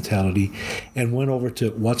wrong mentality, and went over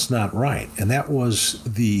to what's not right. And that was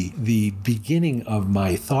the beginning of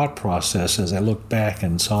my thought process as I looked back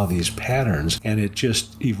and saw these patterns, and it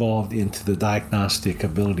just evolved into the diagnostic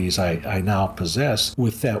abilities I now possess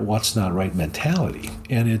with that what's not right mentality.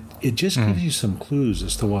 And it just gives you some clues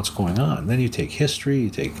as to what's going on. Then you take history, you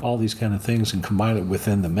take all these kind of things and combine it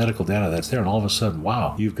within the medical data that's there, and all of a sudden,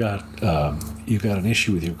 wow, you've got an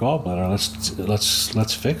issue with your gallbladder.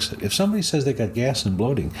 Let's fix it. If somebody says they got gas and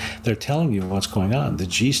bloating, they're telling you what's going on. The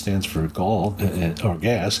G stands for gall or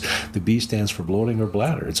gas. The B stands for bloating or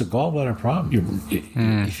bladder. It's a gallbladder problem.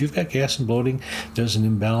 If you've got gas and bloating, there's an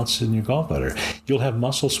imbalance in your gallbladder. You'll have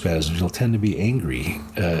muscle spasms. You'll tend to be angry.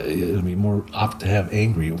 It'll be more apt to have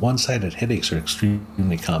angry. One-sided headaches are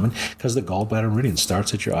extremely common because the gallbladder meridian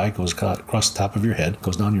starts at your eye, goes across the top of your head,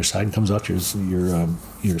 goes down your side, and comes out your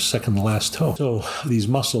your second to last toe. So these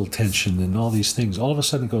muscle tension and all these things, all of a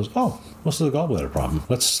sudden it goes, oh, what's the gallbladder problem?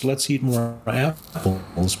 Let's eat more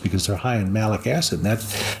apples because they're high in malic acid. And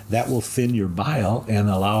that will thin your bile and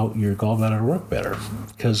allow your gallbladder to work better.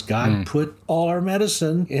 Because God put all our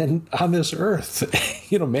medicine on this earth.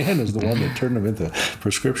 Man is the one that turned them into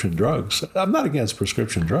prescription drugs. I'm not against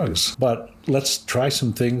prescription drugs, but let's try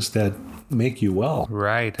some things that make you well.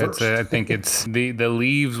 Right. I think it's the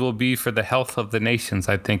leaves will be for the health of the nations,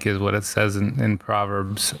 I think is what it says in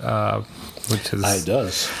Proverbs, which is... It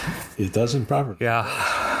does. It does in Proverbs. Yeah.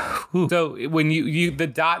 Whew. So when you the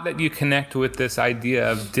dot that you connect with this idea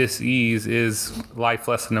of dis-ease is life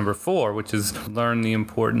lesson number 4, which is learn the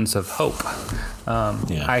importance of hope.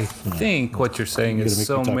 I think what you're saying is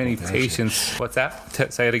so many patients... What's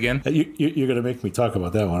that? Say it again. You're going to make me talk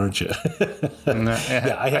about that one, aren't you?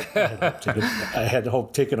 I had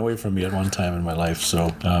hope taken away from me at one time in my life.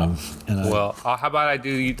 So, how about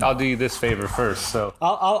I'll do you this favor first. So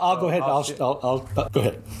I'll go ahead. I'll go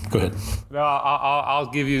ahead. Go ahead. No, I'll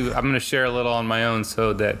give you. I'm going to share a little on my own,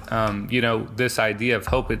 so that this idea of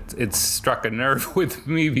hope. It struck a nerve with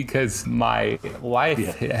me because my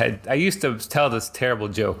wife had. I used to tell this terrible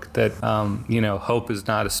joke that hope is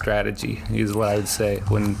not a strategy. Is what I would say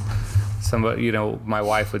when somebody, my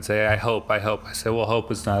wife would say, I hope. I say, well,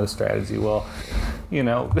 hope is not a strategy. Well,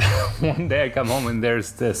 one day I come home and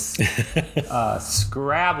there's this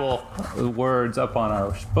Scrabble words up on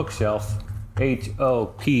our bookshelf,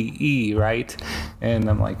 HOPE, right? And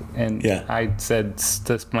I'm like, I said,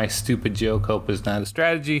 that's my stupid joke, hope is not a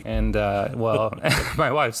strategy. And,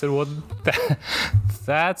 my wife said, well,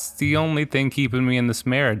 that's the only thing keeping me in this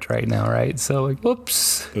marriage right now, right? So, like,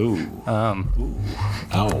 whoops.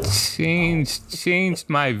 Changed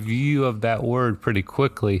my view of that word pretty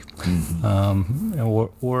quickly.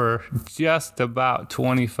 Mm-hmm. We're just about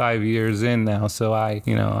 25 years in now, so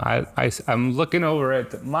I'm looking over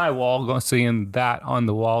at my wall, seeing that on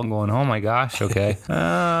the wall, going, oh my gosh, okay,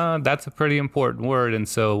 that's a pretty important word. And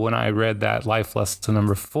so when I read that life lesson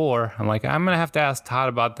number 4, I'm like, I'm gonna have to ask Todd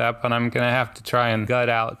about that, but I'm gonna have to try and gut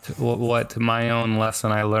out what my own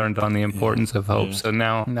lesson I learned on the importance of hope. So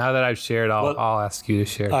now that I've shared, I'll ask you to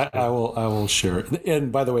share. I will share it.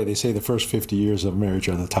 And by the way, they say the first 50 years of marriage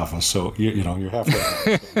are the toughest. So you're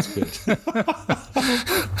halfway. That's good.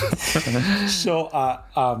 So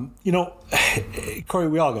Corey,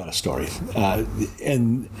 we all got a story,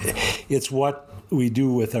 and it's what we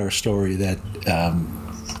do with our story that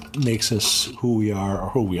makes us who we are or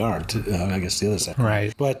who we aren't. I guess the other side.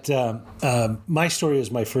 Right. But my story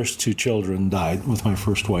is my first 2 children died with my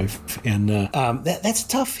first wife, and that's a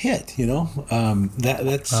tough hit.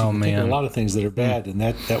 That's a lot of things that are bad, and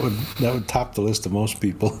that would top the list of most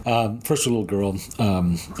people. First, a little girl.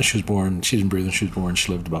 She was born. She didn't breathe when she was born.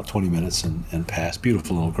 She lived about 20 minutes and passed.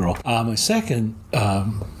 Beautiful little girl. My second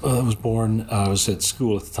was born. I was at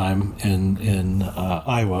school at the time in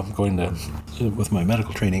Iowa, going with my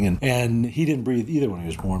medical training. And he didn't breathe either when he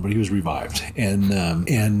was born, but he was revived. And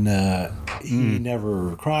he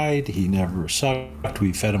never cried. He never sucked.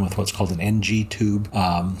 We fed him with what's called an NG tube.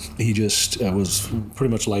 He just was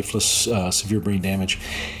pretty much lifeless, severe brain damage.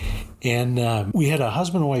 And we had a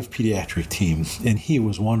husband and wife pediatric team, and he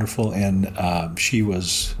was wonderful, and she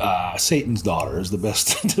was Satan's daughter is the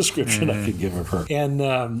best description I could give of her. And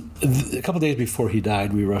a couple of days before he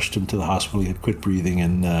died, we rushed him to the hospital. He had quit breathing,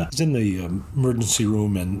 and he's in the emergency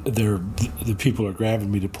room, and the people are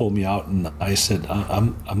grabbing me to pull me out, and I said,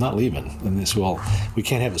 I'm not leaving. And they said, well, we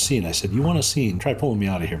can't have a scene. I said, you want a scene? Try pulling me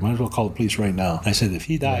out of here. Might as well call the police right now. I said, if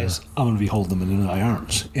he dies, I'm going to be holding him in my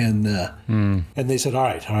arms. And they said, all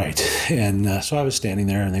right. And so I was standing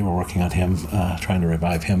there, and they were working on him, trying to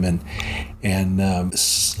revive him. And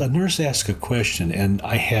a nurse asked a question, and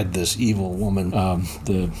I had this evil woman,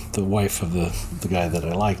 the wife of the guy that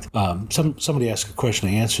I liked. Somebody asked a question,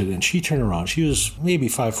 I answered, and she turned around. She was maybe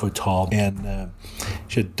 5 foot tall, and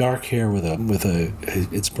she had dark hair with a.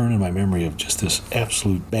 It's burned in my memory of just this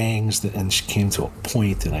absolute bangs, and she came to a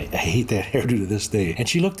point, and I hate that hairdo to this day. And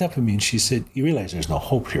she looked up at me and she said, "You realize there's no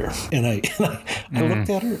hope here?" And I looked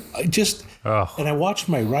at her, and I watched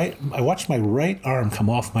my right arm come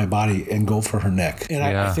off my body and go for her neck. And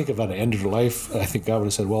I think if I'd ended her life, I think God would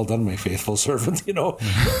have said, "Well done, my faithful servant."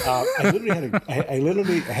 I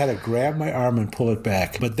literally had to grab my arm and pull it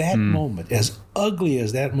back. But that moment, as ugly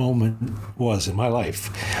as that moment was in my life,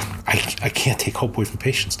 I can't take hope away from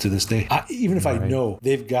patients to this day. Even if I know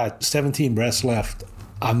they've got 17 breaths left,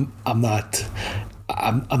 I'm not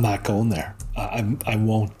going there. I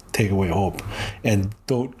won't take away hope. And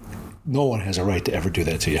no one has a right to ever do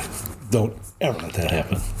that to you. Don't ever let that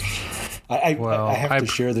happen. I have to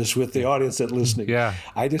share this with the audience that's listening. Yeah,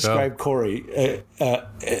 I described Corey.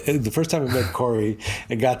 The first time I met Corey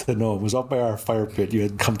and got to know him was up by our fire pit. You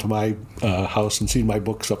had come to my house and seen my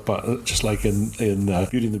books up, just like in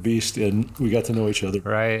Beauty and the Beast, and we got to know each other.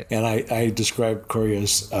 Right. And I described Corey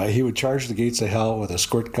as he would charge the gates of hell with a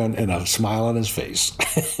squirt gun and a smile on his face.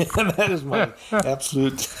 And that is my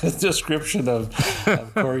absolute description of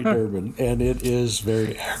Corey Durbin, and it is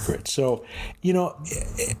very accurate. So,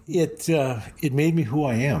 it made me who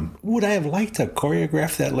I am. Would I have liked to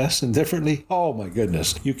choreograph that lesson differently? Oh my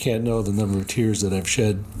goodness, you can't know the number of tears that I've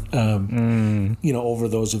shed, over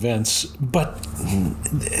those events. But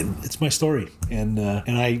it's my story, and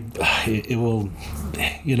it will,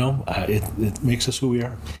 it makes us who we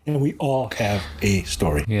are, and we all have a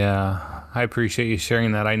story. Yeah. I appreciate you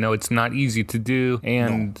sharing that. I know it's not easy to do,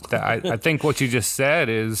 and I think what you just said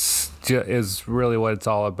is really what it's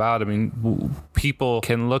all about. I mean, people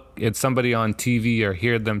can look at somebody on TV or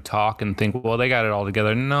hear them talk and think, well, they got it all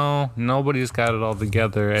together. No, nobody's got it all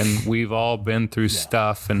together, and we've all been through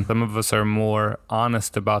stuff, and some of us are more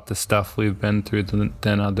honest about the stuff we've been through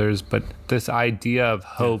than others. But this idea of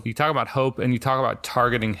hope, you talk about hope and you talk about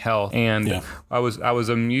targeting health, and I was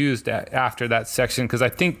amused after that section, because I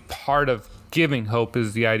think part of giving hope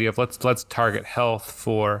is the idea of let's target health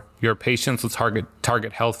for your patients, let's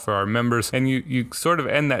target health for our members. And you sort of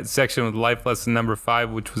end that section with life lesson number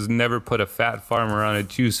 5, which was never put a fat farmer on a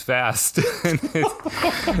juice fast.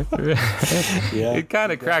 It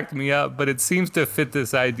kind of cracked me up, but it seems to fit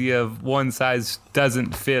this idea of one size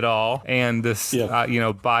doesn't fit all, and this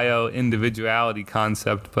bio individuality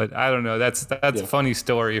concept. But I don't know, that's a funny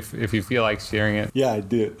story if you feel like sharing it. Yeah, I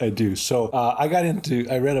do. So I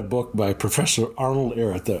read a book by Professor Arnold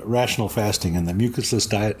Ehret, The Rational Fasting, and the Mucusless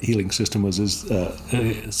Diet Healing System was his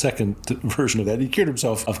second version of that. He cured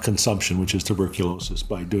himself of consumption, which is tuberculosis,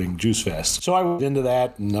 by doing juice fasts. So I was into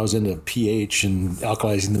that, and I was into pH and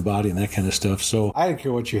alkalizing the body and that kind of stuff. So I didn't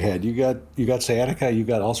care what you had. You got sciatica, you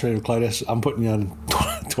got ulcerative colitis, I'm putting you on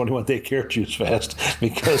 21-day carrot juice fast,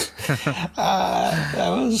 because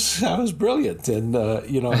I was brilliant, and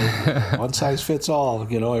one size fits all.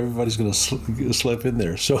 Everybody's going to slip in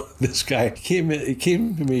there. So this guy came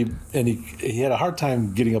to me, and he had a hard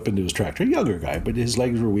time getting up into his tractor. A younger guy, but his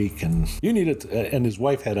legs were weak, and and his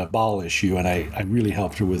wife had a bowel issue, and I really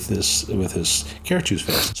helped her with his carrot juice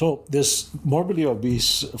fast. So this morbidly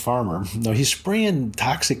obese farmer, he's spraying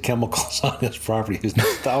toxic chemicals on his property. There's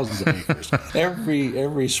thousands of acres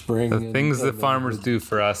every spring. The things that farmers do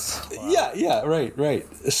for us. Wow. Yeah, right.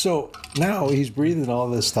 So now he's breathing all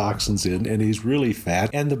this toxins in, and he's really fat,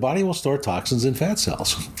 and the body will store toxins in fat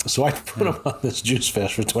cells. So I put him on this juice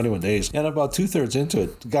fast for 21 days, and about 2/3 into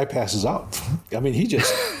it, the guy passes out. I mean,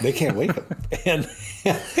 they can't wake him. And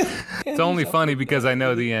it's only funny because I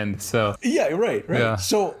know the end. So yeah, right. Yeah.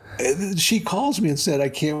 So she calls me and said, I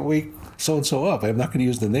can't wake so-and-so up. I'm not going to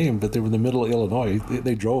use the name, but they were in the middle of Illinois.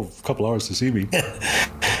 They drove a couple hours to see me.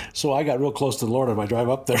 So I got real close to the Lord on my drive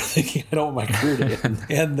up there, thinking I don't want my career to end.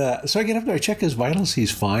 And so I get up there, I check his vitals,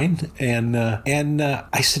 he's fine. And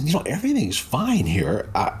I said, everything's fine here.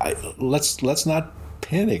 Let's not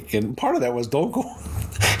panic. And part of that was don't go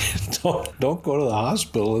to the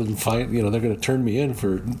hospital and find, they're going to turn me in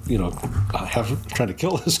for, trying to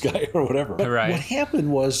kill this guy or whatever. But right. What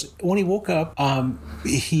happened was, when he woke up,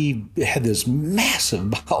 he had this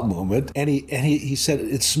massive bowel movement, and he said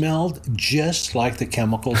it smelled just like the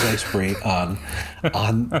chemicals I spray on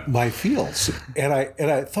my fields. And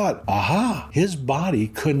I thought, aha, his body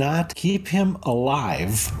could not keep him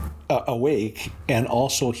alive, awake, and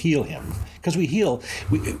also heal him. Because we heal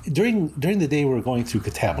during the day, we're going through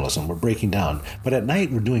catabolism, we're breaking down, but at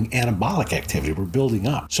night we're doing anabolic activity, we're building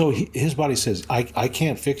up. So his body says, I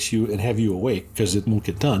can't fix you and have you awake because it won't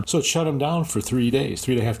get done. So it shut him down for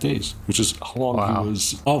 3.5 days, which is how long he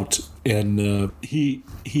was out. And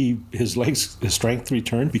his strength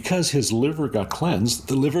returned because his liver got cleansed.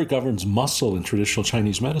 The liver governs muscle in traditional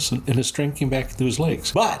Chinese medicine, and his strength came back into his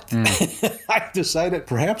legs. But I decided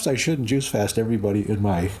perhaps I shouldn't juice fast everybody in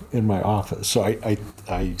my office. So I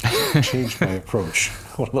changed my approach.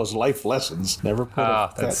 One of those life lessons. Never put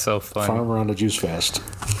a farmer on a juice fast.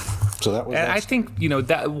 So that was. And I think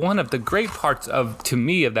that one of the great parts to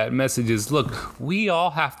me of that message is, look, we all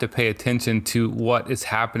have to pay attention to what is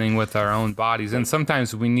happening with our own bodies, and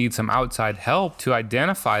sometimes we need some outside help to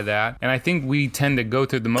identify that. And I think we tend to go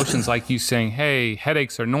through the motions, like you saying, "Hey,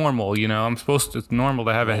 headaches are normal. It's normal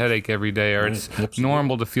to have a headache every day, or it's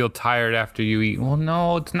normal to feel tired after you eat." Well,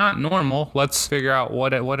 no, it's not normal. Let's figure out what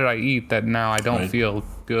did I eat that now I don't feel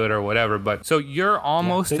good or whatever. But so you're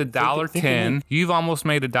almost $1.10. You've almost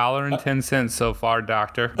made $1.10 so far,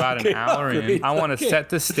 doctor. About an hour in. I want to set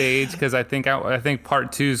the stage because I think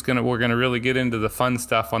part 2 is we're gonna really get into the fun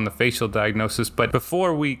stuff on the facial diagnosis. But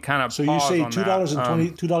before we kind of so you say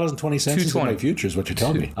 $2.20 is in my future is what you're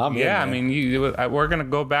telling me. I mean, we're gonna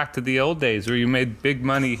go back to the old days where you made big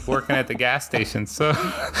money working at the gas station. So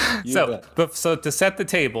to set the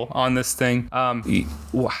table on this thing,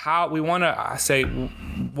 how we want to say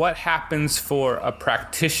what happens for a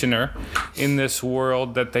practitioner in this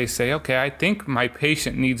world that they say, okay, I think my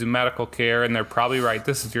patient needs medical care, and they're probably right.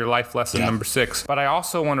 This is your life lesson number 6. But I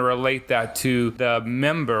also want to relate that to the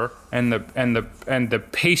member and the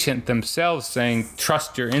patient themselves saying,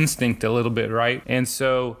 trust your instinct a little bit, right? And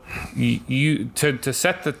so you to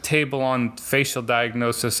set the table on facial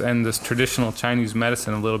diagnosis and this traditional Chinese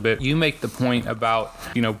medicine a little bit, you make the point about,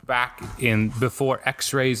 back in before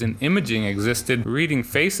x-rays and imaging existed, reading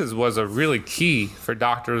faces was a really key for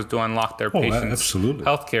doctors to unlock their patients'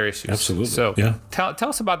 healthcare issues. Absolutely. So tell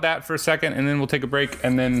us about that for a second, and then we'll take a break,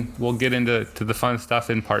 and then we'll get into the fun stuff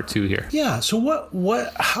in part 2 here. Yeah. So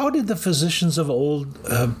how did the physicians of old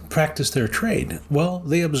practice their trade? Well,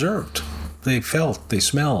 they observed. They felt, they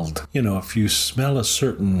smelled. If you smell a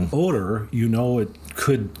certain odor, it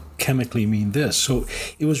could chemically mean this. So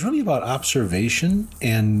it was really about observation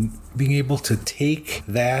and being able to take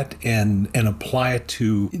that and apply it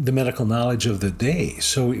to the medical knowledge of the day.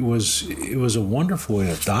 So it was a wonderful way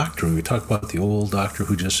of doctoring. We talk about the old doctor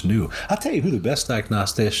who just knew. I'll tell you who the best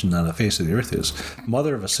diagnostician on the face of the earth is.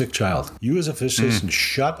 Mother of a sick child. You as a physician,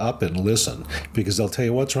 shut up and listen, because they'll tell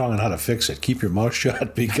you what's wrong and how to fix it. Keep your mouth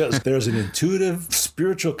shut, because there's an intuitive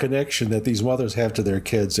spiritual connection that these mothers have to their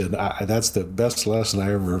kids. And that's the best lesson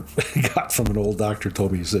I ever got from an old doctor.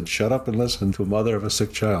 Told me, he said, shut up and listen to a mother of a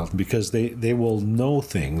sick child, because they will know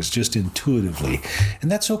things just intuitively,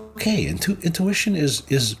 and that's okay. Intuition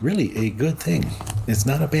is really a good thing. It's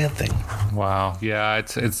not a bad thing. Wow. Yeah,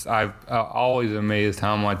 it's I've always amazed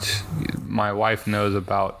how much my wife knows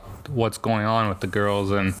about what's going on with the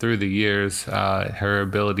girls, and through the years, her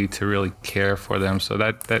ability to really care for them. So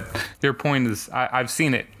that your point is, I've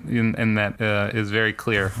seen it, and that is very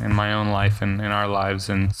clear in my own life and in our lives.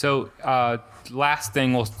 And so last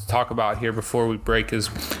thing we'll talk about here before we break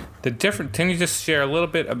is can you just share a little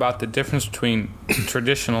bit about the difference between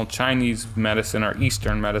traditional Chinese medicine or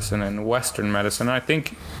Eastern medicine and Western medicine? I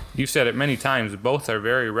think you've said it many times, both are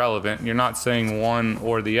very relevant. You're not saying one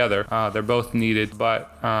or the other. They're both needed.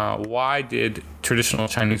 But why did traditional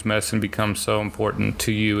Chinese medicine become so important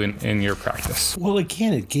to you in your practice? Well,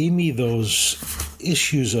 again, it gave me those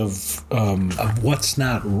issues of what's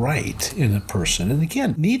not right in a person. And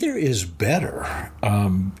again, neither is better.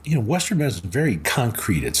 Western medicine is very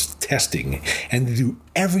concrete. It's testing, and they do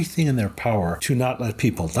everything in their power to not let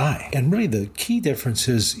people die. And really the key difference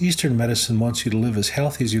is Eastern medicine wants you to live as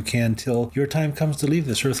healthy as you can till your time comes to leave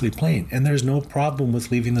this earthly plane. And there's no problem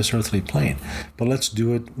with leaving this earthly plane. But let's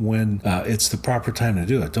do it when it's the proper time to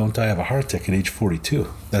do it. Don't die of a heart attack at age 42.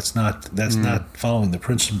 That's not following the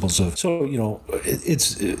principles of... So,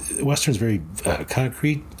 Western's very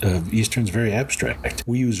concrete, Eastern's very abstract.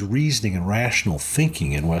 We use reasoning and rational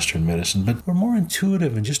thinking in Western medicine, but we're more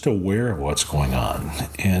intuitive and just aware of what's going on.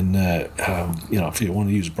 And, if you want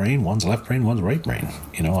to use brain, one's left brain, one's right brain.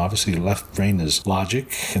 Obviously left brain is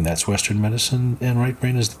logic, and that's Western medicine, and right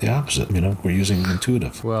brain is the opposite. We're using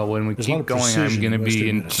intuitive. Well, when we keep going, I'm going to be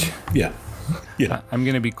I'm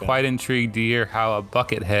going to be quite intrigued to hear how a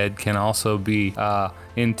bucket head can also be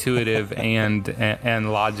intuitive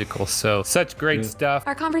and logical. So such great stuff.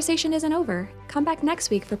 Our conversation isn't over. Come back next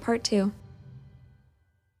week for part 2.